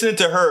 And listening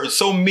to her,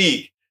 so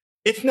meek.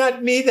 It's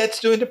not me that's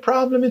doing the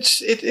problem.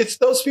 It's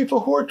those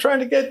people who are trying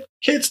to get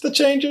kids to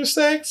change their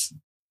sex.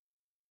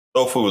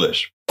 So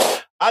foolish.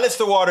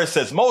 Alistair Waters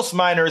says most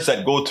minors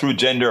that go through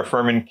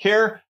gender-affirming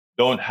care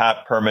don't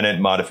have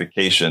permanent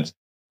modifications.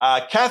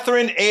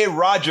 Catherine A.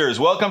 Rogers,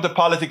 welcome to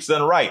Politics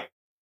Done Right.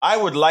 I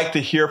would like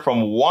to hear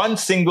from one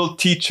single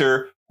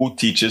teacher who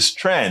teaches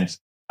trans.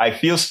 I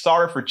feel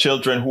sorry for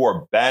children who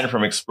are banned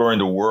from exploring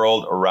the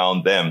world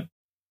around them.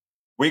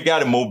 We got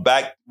to move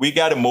back. We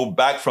got to move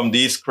back from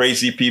these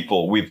crazy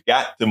people. We've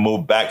got to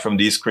move back from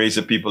these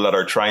crazy people that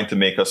are trying to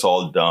make us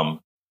all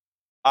dumb.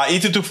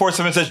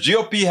 E2247 says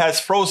GOP has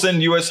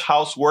frozen U.S.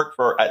 House work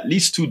for at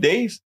least 2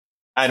 days.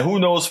 And who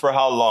knows for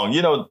how long?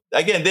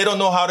 Again, they don't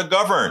know how to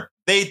govern.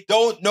 They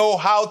don't know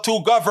how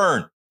to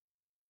govern.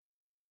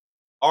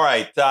 All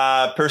right.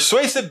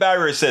 Persuasive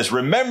Barrier says,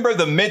 remember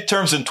the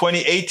midterms in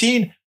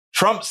 2018?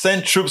 Trump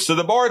sent troops to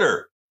the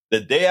border. The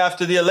day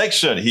after the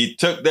election, he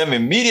took them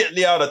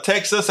immediately out of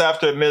Texas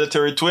after a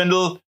military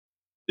twindled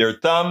their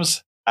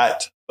thumbs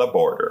at the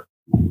border.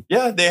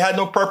 Yeah, they had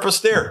no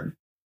purpose there.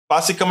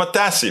 Posse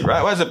Comitatus,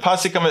 right? What is it?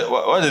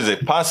 What is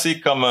it?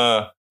 Posse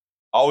Comitatus.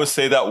 I always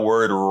say that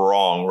word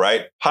wrong,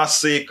 right?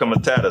 Posse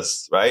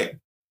Comitatus, right?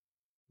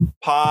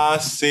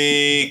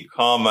 Posse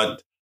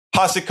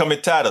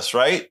Comitatus,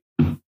 right?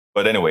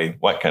 But anyway,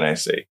 what can I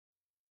say?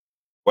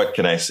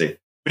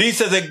 Bridge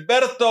says,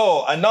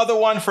 Egberto, another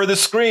one for the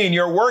screen.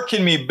 You're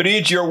working me,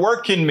 Bridge, you're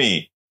working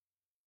me.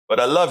 But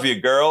I love you,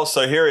 girl.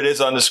 So here it is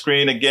on the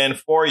screen again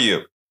for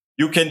you.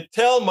 You can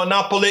tell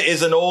Monopoly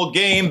is an old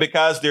game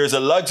because there's a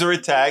luxury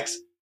tax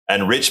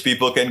and rich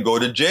people can go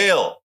to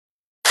jail.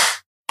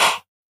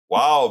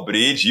 Wow,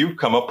 Bridge, you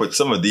come up with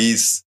some of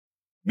these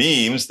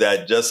memes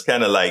that just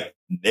kind of like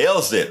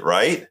nails it,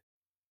 right?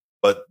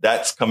 But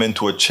that's coming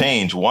to a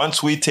change.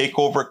 Once we take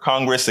over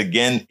Congress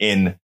again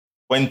in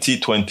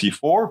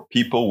 2024,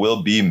 people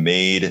will be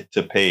made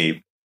to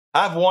pay.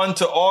 Have one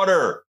to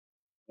order.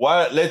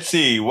 What? Let's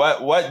see.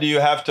 What do you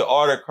have to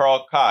order,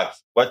 Carl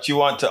Cox? What you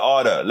want to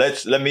order?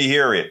 Let me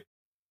hear it.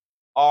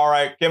 All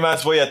right. ¿Qué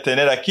más voy a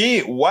tener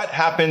aquí? What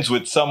happens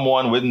with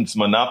someone wins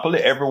Monopoly?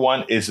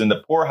 Everyone is in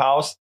the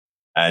poorhouse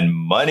and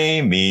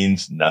money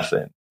means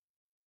nothing.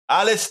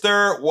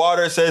 Alistair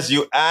Waters says,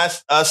 you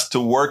asked us to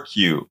work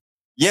you.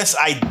 Yes,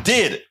 I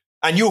did.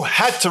 And you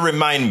had to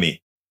remind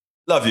me.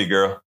 Love you,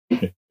 girl.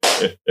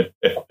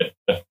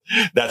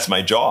 That's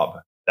my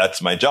job.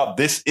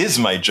 This is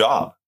my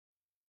job.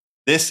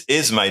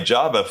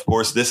 Of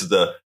course, this is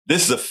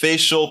the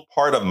facial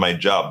part of my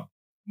job.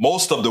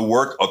 Most of the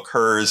work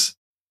occurs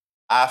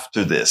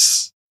after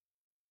this.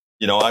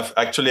 You know,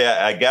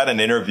 I got an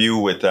interview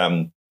with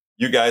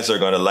you guys are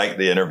going to like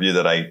the interview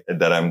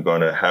that I'm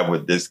going to have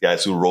with these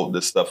guys who wrote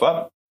this stuff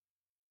up.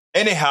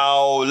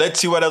 Anyhow, let's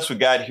see what else we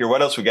got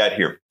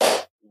here.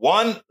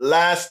 One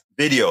last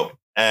video,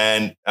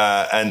 and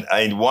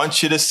I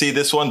want you to see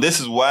this one. This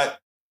is what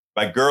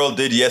my girl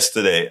did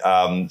yesterday.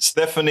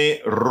 Stephanie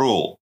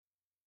Ruhle.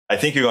 I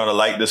think you're going to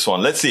like this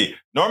one. Let's see.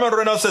 Norman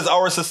Reynolds says,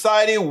 our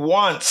society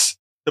wants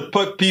to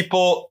put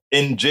people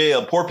in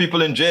jail, poor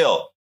people in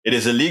jail. It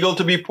is illegal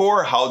to be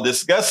poor. How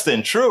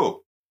disgusting.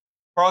 True.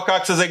 Carl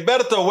Cox says,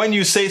 Egberto, when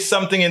you say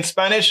something in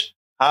Spanish,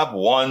 have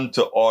one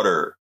to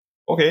order.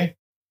 Okay.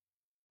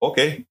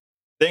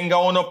 Tenga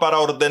uno para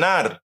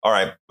ordenar. All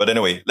right. But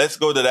anyway, let's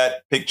go to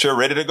that picture.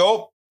 Ready to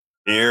go?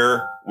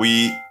 Here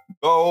we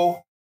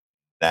go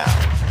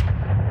now.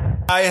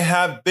 I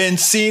have been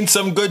seeing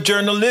some good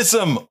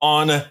journalism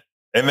on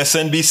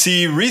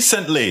MSNBC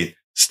recently.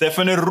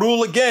 Stephanie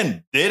Ruhle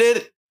again did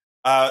it.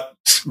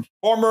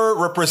 Former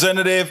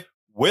Representative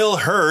Will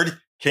Hurd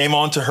came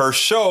onto her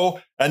show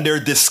and they're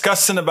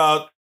discussing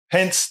about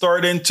Pence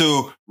starting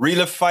to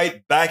really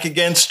fight back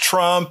against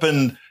Trump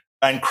and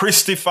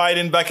Christie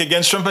fighting back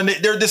against Trump. And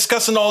they're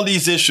discussing all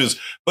these issues.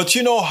 But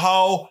you know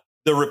how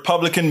the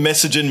Republican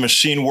messaging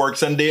machine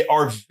works, and they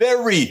are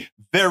very,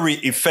 very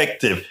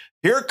effective.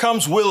 Here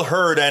comes Will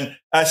Hurd, and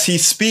as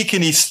he's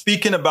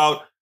speaking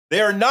about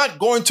they are not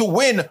going to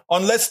win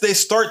unless they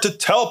start to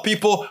tell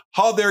people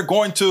how they're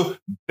going to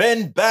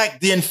bend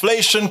back the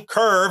inflation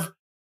curve,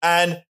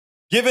 and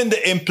given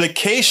the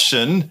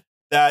implication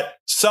that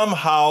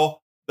somehow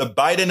the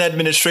Biden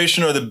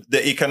administration or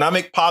the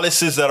economic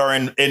policies that are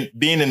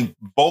being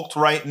invoked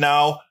right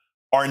now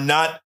are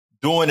not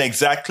doing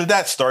exactly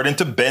that, starting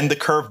to bend the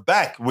curve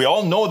back. We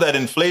all know that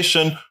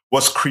inflation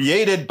was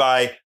created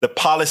by the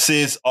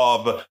policies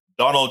of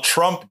Donald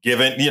Trump,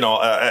 given,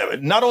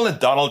 not only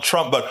Donald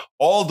Trump, but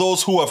all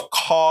those who have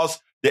caused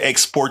the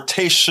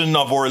exportation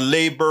of our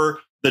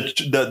labor,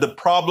 the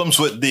problems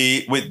with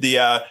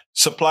the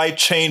supply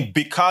chain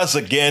because,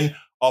 again,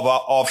 of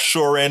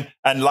offshoring,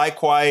 and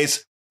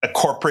likewise,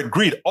 corporate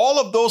greed. All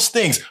of those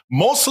things,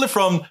 mostly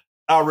from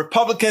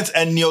Republicans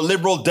and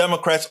neoliberal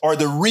Democrats, are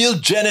the real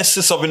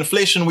genesis of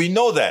inflation. We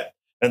know that.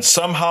 And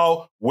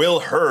somehow Will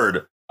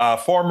Hurd, a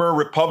former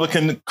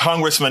Republican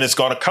congressman, is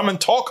going to come and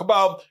talk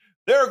about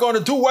they're going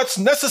to do what's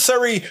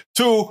necessary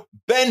to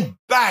bend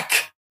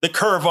back the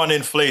curve on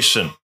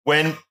inflation,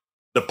 when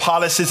the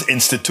policies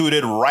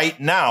instituted right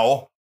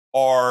now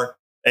are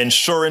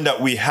ensuring that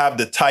we have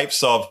the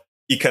types of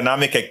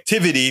economic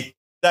activity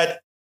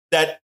that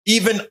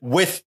even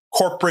with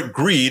corporate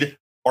greed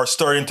are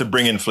starting to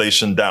bring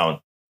inflation down.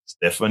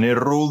 Stephanie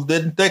Ruhle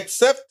didn't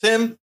accept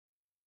him.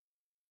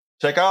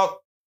 Check out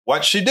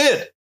what she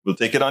did. We'll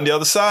take it on the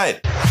other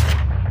side.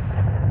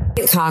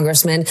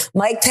 Congressman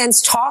Mike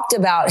Pence talked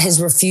about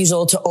his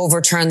refusal to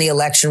overturn the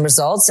election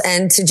results.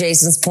 And to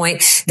Jason's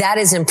point, that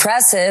is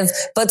impressive.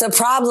 But the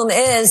problem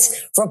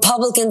is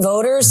Republican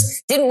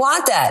voters didn't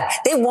want that.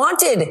 They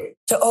wanted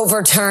to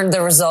overturn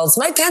the results.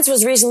 Mike Pence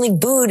was recently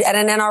booed at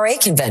an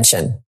NRA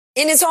convention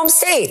in his home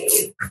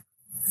state.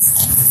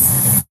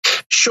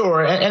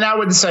 Sure, and I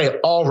wouldn't say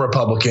all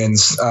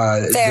Republicans did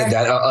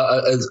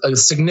that. A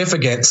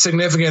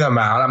significant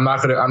amount. I'm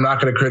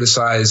not going to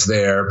criticize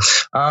there.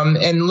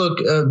 And look,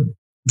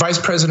 Vice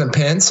President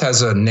Pence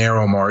has a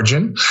narrow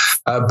margin,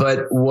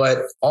 but what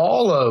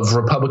all of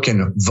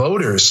Republican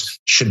voters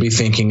should be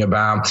thinking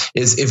about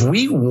is if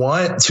we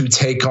want to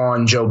take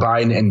on Joe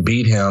Biden and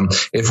beat him,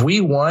 if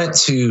we want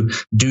to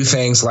do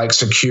things like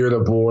secure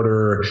the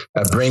border,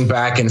 bring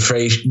back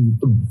inflation,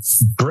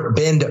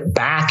 bend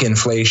back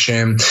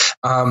inflation,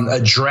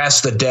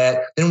 address the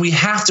debt, then we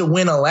have to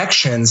win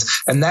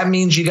elections. And that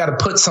means you got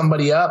to put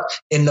somebody up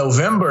in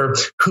November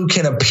who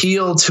can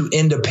appeal to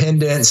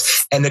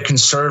independents and the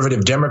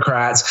conservative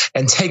Democrats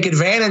and take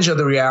advantage of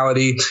the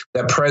reality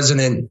that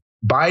President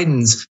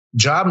Biden's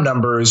job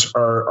numbers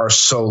are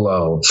so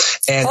low.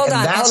 And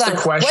that's the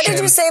question. What did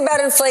you say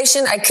about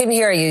inflation? I couldn't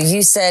hear you.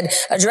 You said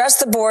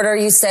address the border.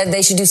 You said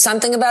they should do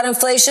something about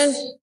inflation.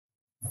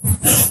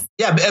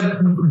 Yeah,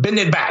 bend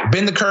it back,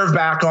 bend the curve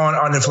back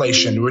on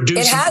inflation,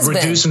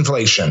 reduce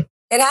inflation.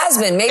 It has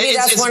been. Maybe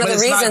that's one of the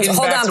reasons.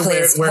 Hold on,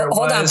 please.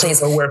 Hold on, please.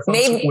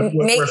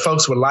 Where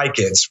folks would like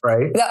it,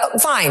 right?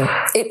 Fine.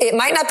 It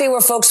might not be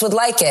where folks would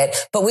like it,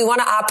 but we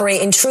want to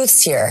operate in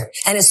truths here.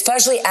 And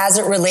especially as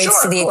it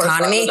relates to the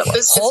economy.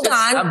 Hold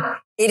on.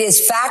 It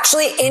is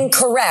factually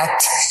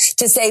incorrect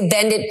to say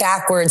bend it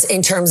backwards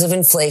in terms of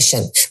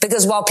inflation.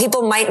 Because while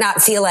people might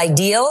not feel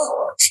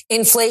ideal,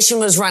 inflation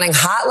was running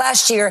hot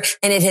last year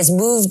and it has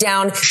moved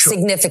down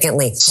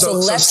significantly. So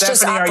let's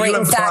just operate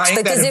in facts,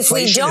 because if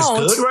we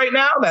don't, is good right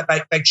now,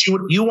 that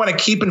you want to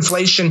keep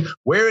inflation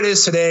where it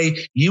is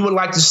today. You would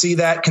like to see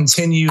that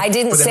continue for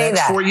the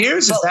next 4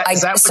 years.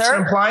 Is that what you're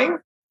implying?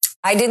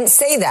 I didn't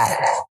say that.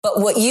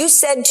 But what you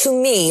said to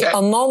me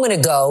a moment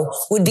ago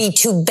would be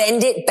to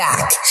bend it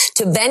back.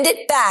 To bend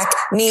it back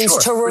means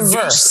to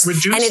reverse.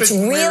 Reduce and it's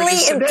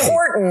really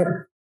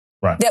important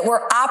that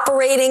we're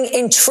operating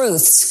in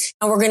truths,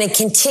 and we're going to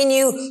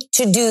continue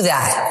to do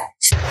that.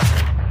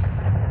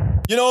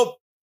 You know,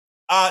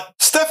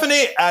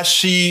 Stephanie, as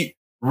she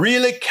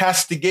really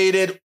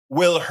castigated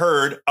Will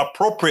Hurd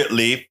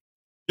appropriately,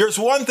 there's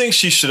one thing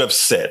she should have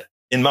said,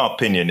 in my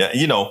opinion.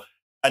 You know,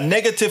 a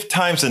negative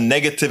times a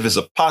negative is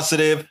a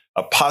positive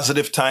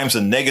times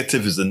a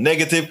negative is a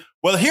negative.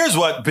 Well, here's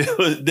what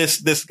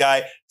this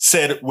guy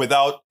said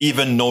without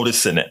even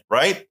noticing it,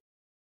 right?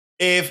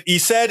 If he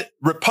said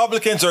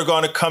Republicans are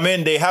going to come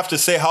in, they have to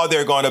say how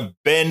they're going to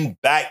bend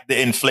back the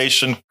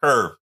inflation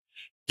curve.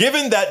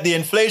 Given that the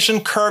inflation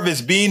curve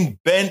is being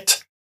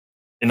bent,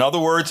 in other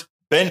words,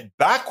 bent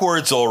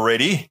backwards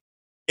already,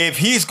 if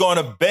he's going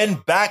to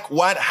bend back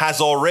what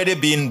has already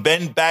been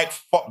bent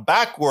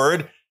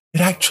backward, it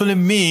actually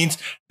means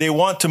they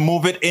want to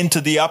move it into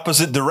the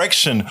opposite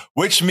direction,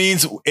 which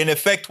means, in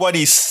effect, what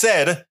he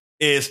said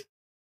is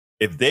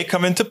if they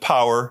come into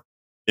power,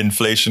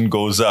 inflation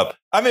goes up.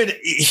 I mean,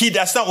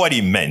 that's not what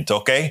he meant,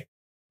 okay?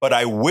 But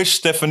I wish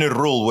Stephanie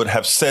Ruhle would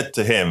have said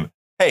to him,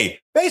 hey,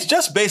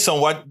 just based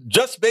on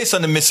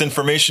the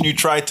misinformation you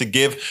tried to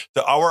give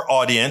to our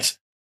audience,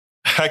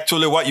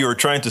 actually what you were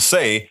trying to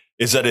say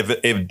is that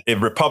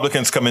if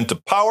Republicans come into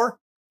power,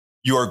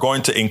 you are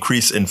going to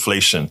increase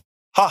inflation.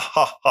 Ha,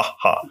 ha, ha,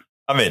 ha.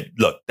 I mean,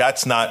 look,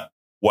 that's not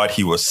what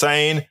he was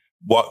saying.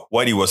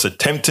 What he was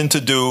attempting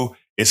to do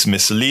is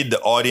mislead the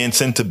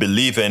audience into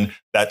believing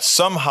that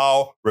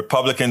somehow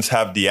Republicans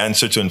have the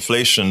answer to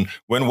inflation,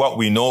 when what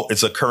we know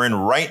is occurring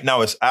right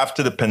now is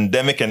after the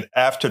pandemic and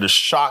after the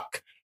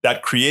shock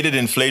that created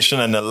inflation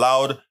and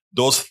allowed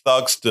those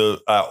thugs to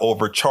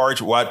overcharge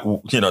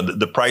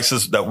the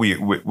prices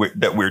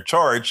that we're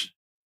charged,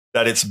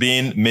 that it's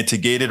being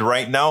mitigated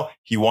right now.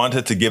 He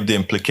wanted to give the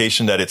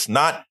implication that it's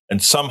not,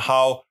 and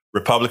somehow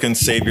Republican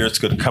saviors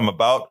could come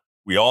about.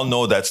 We all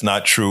know that's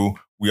not true.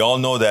 We all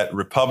know that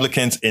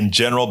Republicans in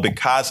general,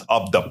 because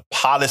of the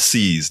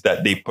policies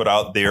that they put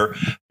out there,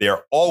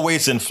 they're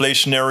always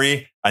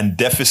inflationary and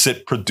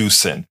deficit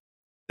producing.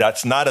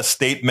 That's not a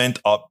statement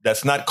of,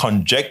 that's not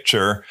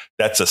conjecture.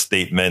 That's a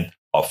statement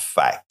of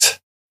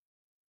fact.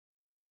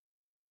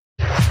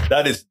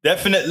 That is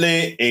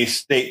definitely a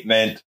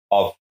statement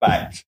of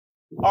fact.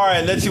 All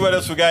right, let's see what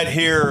else we got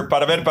here.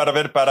 Para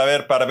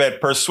ver.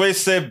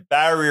 Persuasive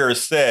Barrier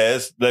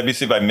says, let me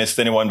see if I missed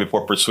anyone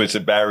before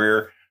Persuasive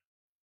Barrier.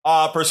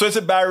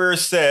 Persuasive Barrier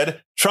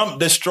said, Trump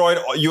destroyed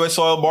U.S.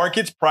 oil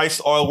markets, priced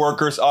oil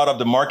workers out of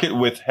the market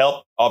with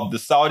help of the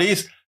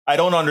Saudis. I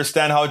don't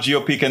understand how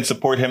GOP can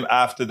support him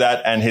after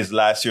that and his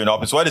last year in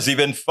office. What is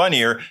even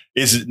funnier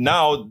is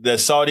now the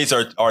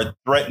Saudis are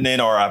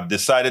threatening or have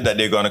decided that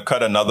they're going to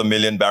cut another 1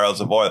 million barrels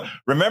of oil.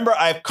 Remember,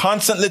 I've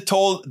constantly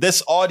told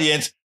this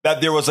audience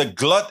that there was a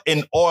glut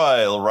in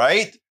oil,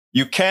 right?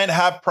 You can't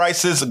have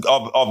prices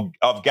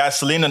of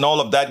gasoline and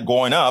all of that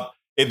going up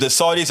if the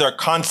Saudis are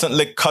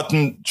constantly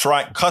cutting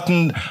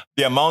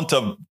the amount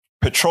of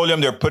petroleum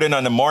they're putting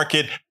on the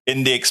market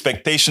in the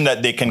expectation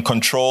that they can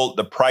control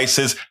the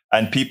prices,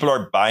 and people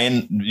are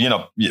buying,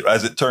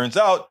 as it turns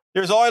out,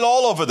 there's oil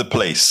all over the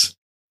place.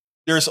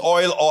 There's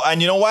oil.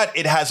 And you know what?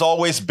 It has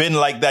always been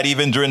like that,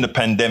 even during the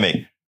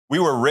pandemic. We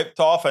were ripped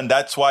off, and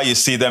that's why you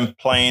see them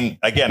playing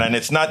again. And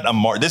it's not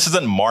this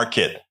isn't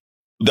market.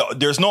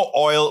 There's no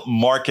oil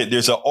market.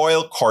 There's an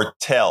oil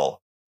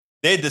cartel.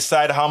 They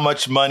decide how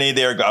much money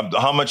they're going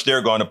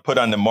to put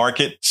on the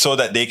market so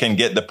that they can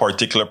get the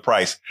particular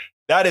price.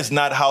 That is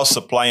not how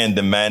supply and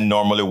demand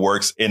normally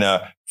works in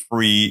a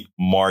free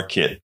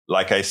market.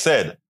 Like I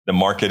said, the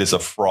market is a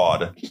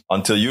fraud.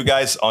 Until you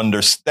guys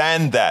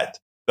understand that.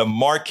 The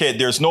market,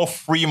 there's no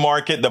free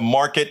market. The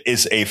market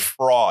is a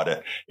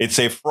fraud. It's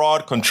a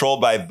fraud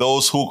controlled by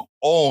those who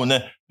own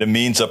the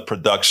means of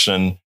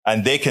production,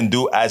 and they can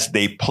do as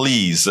they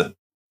please,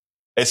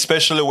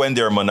 especially when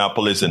there are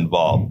monopolies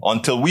involved.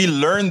 Until we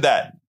learn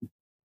that,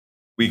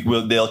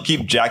 they'll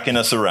keep jacking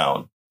us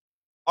around.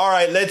 All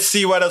right, let's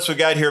see what else we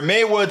got here.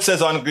 Maywood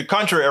says, on the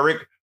contrary,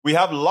 Eric, we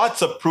have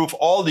lots of proof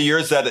all the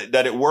years that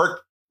it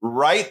worked.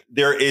 Right?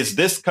 There is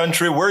this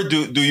country. Where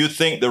do you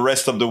think the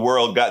rest of the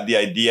world got the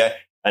idea?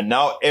 And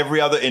now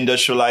every other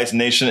industrialized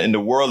nation in the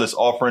world is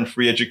offering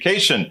free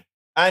education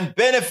and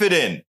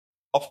benefiting,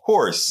 of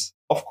course,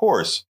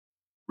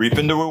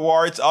 reaping the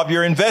rewards of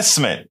your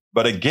investment.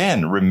 But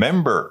again,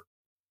 remember,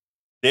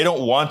 they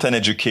don't want an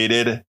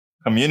educated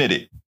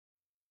community.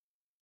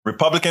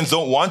 Republicans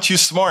don't want you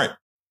smart.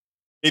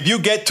 If you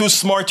get too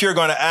smart, you're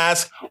going to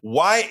ask,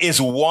 why is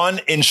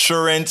the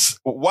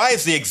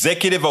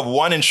executive of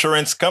one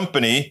insurance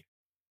company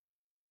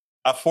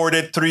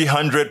afforded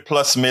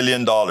 $300+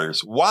 million?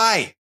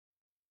 Why?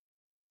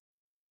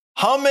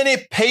 How many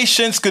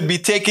patients could be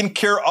taken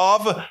care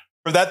of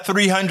for that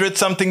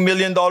 $300-something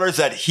million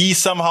that he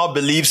somehow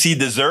believes he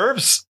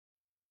deserves?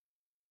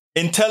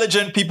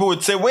 Intelligent people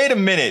would say, wait a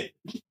minute,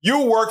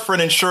 you work for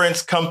an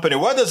insurance company.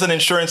 What does an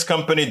insurance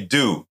company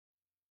do?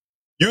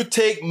 You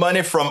take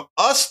money from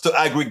us to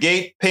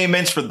aggregate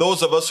payments for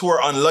those of us who are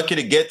unlucky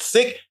to get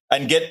sick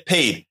and get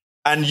paid.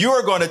 And you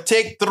are going to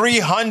take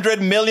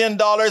 $300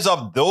 million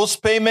of those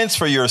payments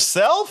for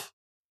yourself?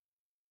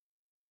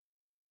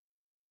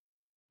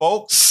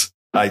 Folks,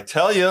 I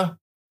tell you,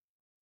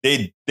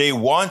 they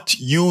want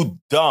you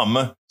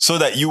dumb so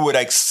that you would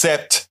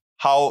accept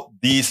how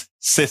these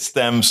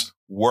systems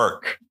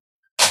work.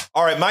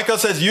 All right, Michael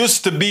says,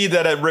 used to be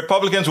that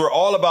Republicans were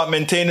all about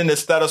maintaining the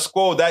status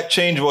quo. That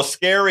change was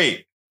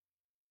scary.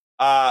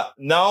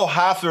 Now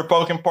half the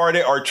Republican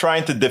Party are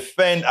trying to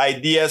defend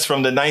ideas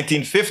from the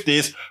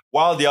 1950s,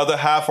 while the other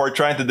half are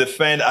trying to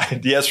defend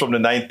ideas from the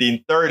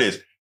 1930s.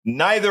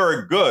 Neither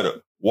are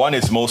good. One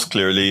is most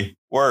clearly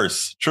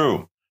worse.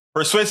 True.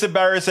 Persuasive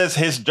Barry says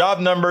his job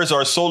numbers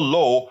are so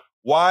low.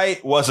 Why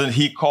wasn't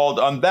he called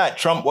on that?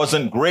 Trump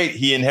wasn't great.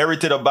 He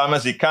inherited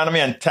Obama's economy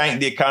and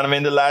tanked the economy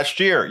in the last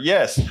year.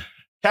 Yes.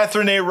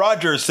 Catherine A.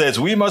 Rogers says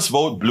we must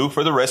vote blue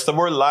for the rest of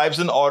our lives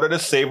in order to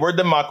save our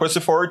democracy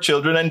for our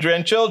children and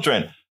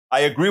grandchildren. I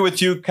agree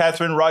with you,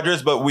 Catherine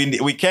Rogers, but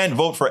we can't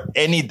vote for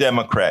any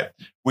Democrat.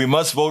 We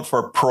must vote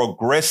for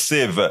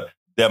progressive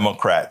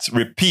Democrats.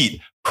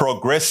 Repeat,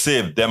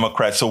 progressive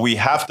Democrats. So we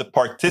have to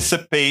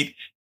participate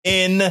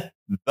in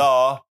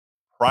the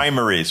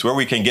primaries where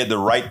we can get the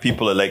right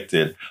people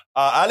elected.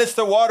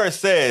 Alistair Waters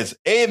says,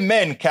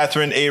 amen,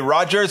 Catherine A.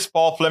 Rogers.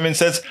 Paul Fleming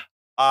says,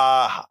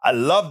 I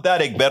love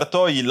that,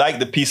 Egberto. You like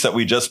the piece that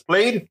we just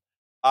played.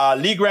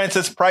 Lee Grant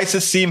says,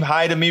 prices seem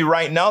high to me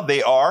right now.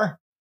 They are.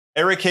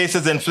 Eric Hayes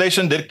says,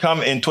 inflation did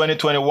come in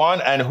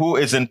 2021. And who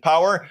is in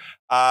power?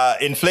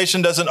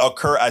 Inflation doesn't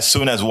occur as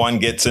soon as one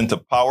gets into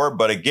power.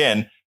 But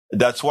again,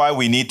 that's why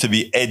we need to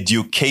be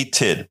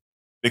educated,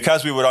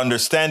 because we would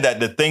understand that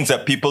the things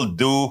that people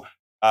do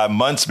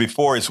months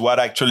before is what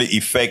actually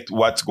affect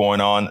what's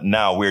going on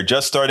now. We're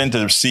just starting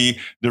to see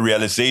the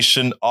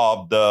realization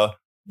of the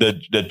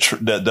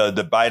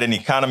Biden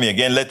economy.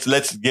 Again,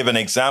 let's give an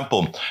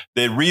example.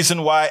 The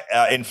reason why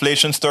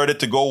inflation started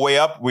to go way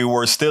up, we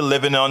were still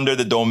living under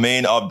the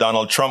domain of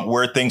Donald Trump,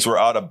 where things were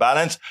out of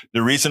balance.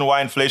 The reason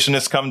why inflation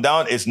has come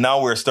down is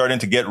now we're starting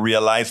to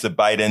realize the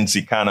Biden's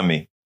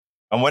economy.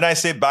 And when I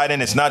say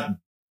Biden, it's not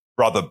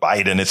Brother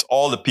Biden. It's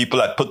all the people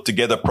that put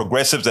together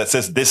progressives that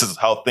says this is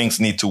how things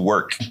need to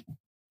work.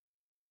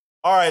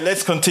 All right,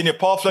 let's continue.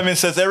 Paul Fleming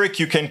says, Eric,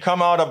 you can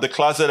come out of the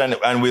closet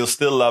and we'll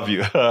still love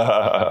you.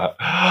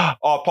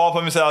 Paul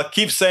Fleming says, I'll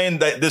keep saying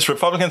that this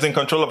Republicans in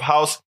control of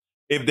House,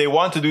 if they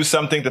want to do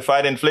something to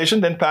fight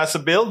inflation, then pass a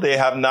bill. They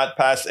have not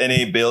passed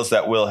any bills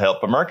that will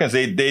help Americans.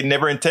 They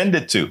never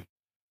intended to.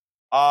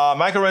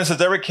 Michael Wren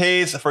says, Eric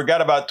Hayes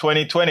forgot about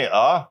 2020.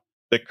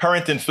 The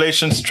current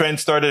inflation trend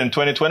started in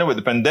 2020 with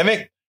the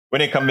pandemic,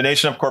 when a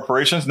combination of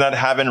corporations not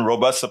having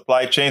robust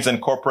supply chains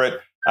and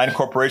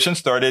corporations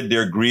started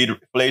their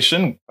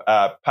greedflation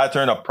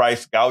pattern of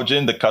price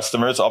gouging the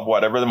customers of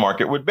whatever the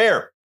market would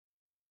bear.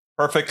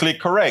 Perfectly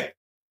correct.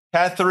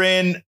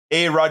 Catherine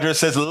A. Rogers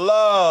says,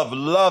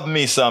 love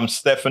me some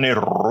Stephanie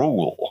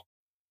Ruhle.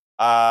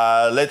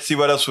 Let's see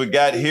what else we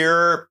got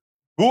here.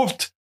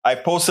 Goofed. I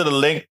posted a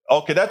link.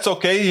 Okay, that's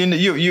okay.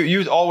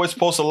 You always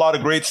post a lot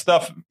of great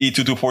stuff,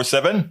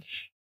 E2247.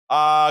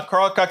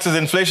 Carl Cox says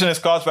inflation is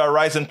caused by a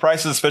rise in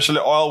prices, especially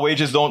oil.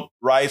 Wages don't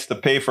rise to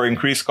pay for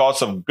increased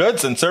costs of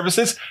goods and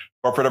services.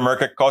 Corporate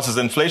America causes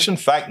inflation.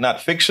 Fact,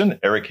 not fiction.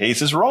 Eric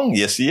Hayes is wrong.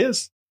 Yes, he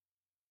is.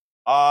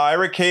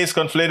 Eric Hayes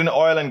conflating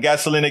oil and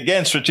gasoline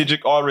again.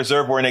 Strategic oil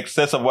reserve were in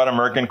excess of what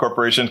American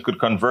corporations could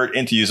convert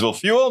into usable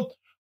fuel.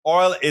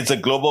 Oil is a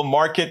global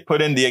market.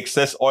 Putting the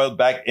excess oil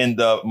back in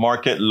the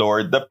market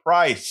lowered the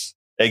price.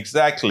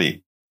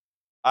 Exactly.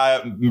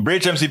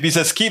 Bridge MCP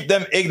says, keep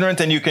them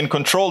ignorant and you can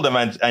control them.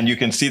 And you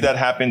can see that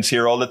happens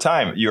here all the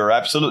time. You're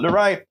absolutely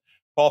right.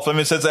 Paul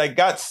Fleming says, I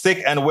got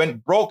sick and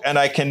went broke and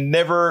I can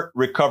never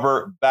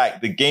recover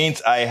back the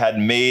gains I had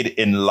made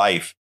in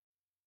life.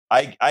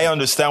 I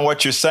understand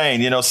what you're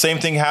saying. You know, same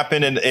thing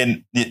happened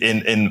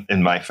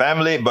in my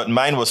family, but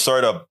mine was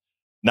sort of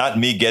not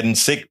me getting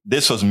sick.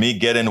 This was me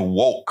getting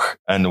woke.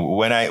 And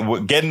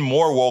getting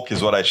more woke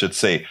is what I should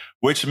say,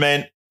 which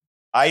meant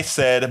I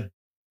said,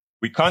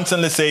 we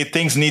constantly say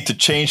things need to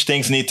change.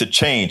 Things need to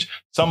change.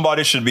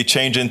 Somebody should be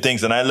changing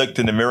things. And I looked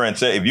in the mirror and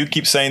said, if you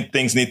keep saying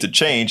things need to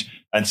change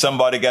and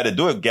somebody got to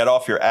do it, get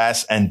off your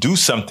ass and do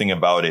something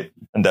about it.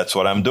 And that's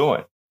what I'm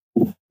doing.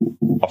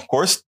 Of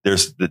course,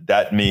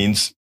 that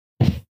means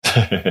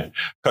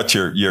cut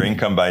your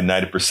income by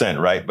 90%,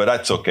 right? But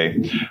that's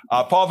okay.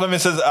 Paul Fleming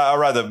says,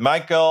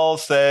 Michael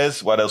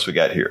says, what else we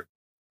got here?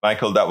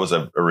 Michael, that was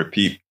a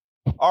repeat.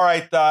 All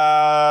right,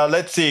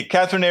 let's see.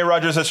 Catherine A.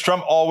 Rogers says,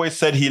 Trump always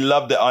said he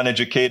loved the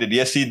uneducated.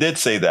 Yes, he did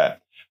say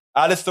that.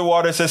 Alistair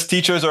Waters says,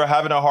 teachers are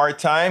having a hard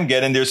time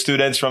getting their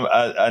students from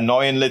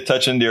annoyingly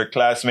touching their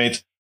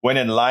classmates when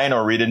in line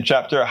or reading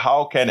chapter.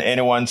 How can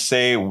anyone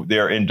say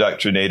they're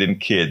indoctrinating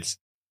kids?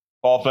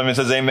 Paul Fleming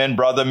says, amen,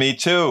 brother, me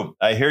too.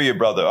 I hear you,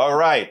 brother. All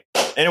right.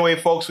 Anyway,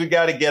 folks, we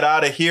got to get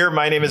out of here.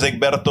 My name is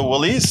Egberto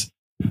Willis.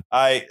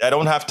 I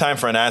don't have time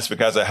for an ask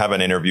because I have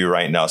an interview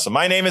right now. So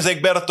my name is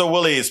Egberto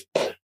Willis.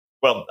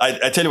 Well,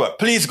 I tell you what,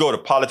 please go to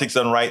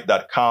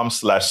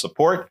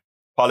politicsdoneright.com/support,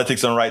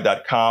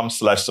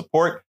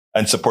 politicsdoneright.com/support,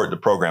 and support the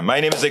program.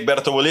 My name is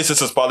Egberto Willis.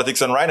 This is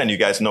Politics Done Right, and you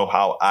guys know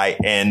how I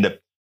end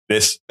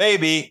this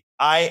baby.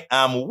 I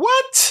am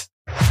what?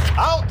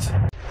 Out.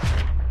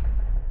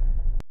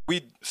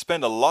 We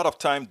spend a lot of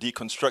time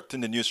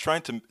deconstructing the news,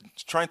 trying to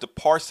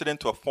parse it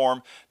into a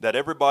form that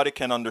everybody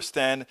can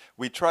understand.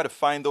 We try to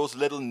find those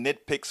little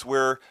nitpicks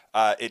where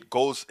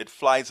it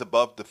flies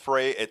above the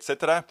fray,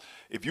 etc.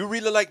 If you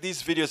really like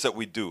these videos that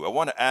we do, I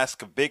want to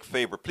ask a big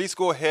favor. Please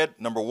go ahead.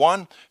 Number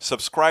one,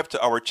 subscribe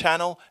to our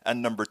channel.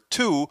 And number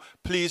two,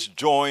 please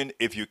join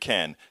if you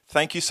can.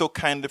 Thank you so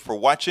kindly for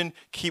watching.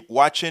 Keep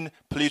watching.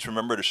 Please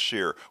remember to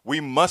share. We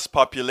must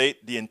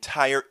populate the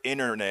entire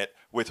internet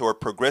with our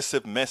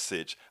progressive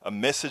message, a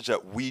message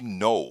that we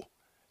know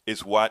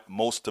is what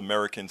most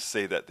Americans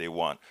say that they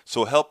want.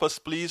 So help us,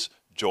 please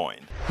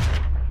join.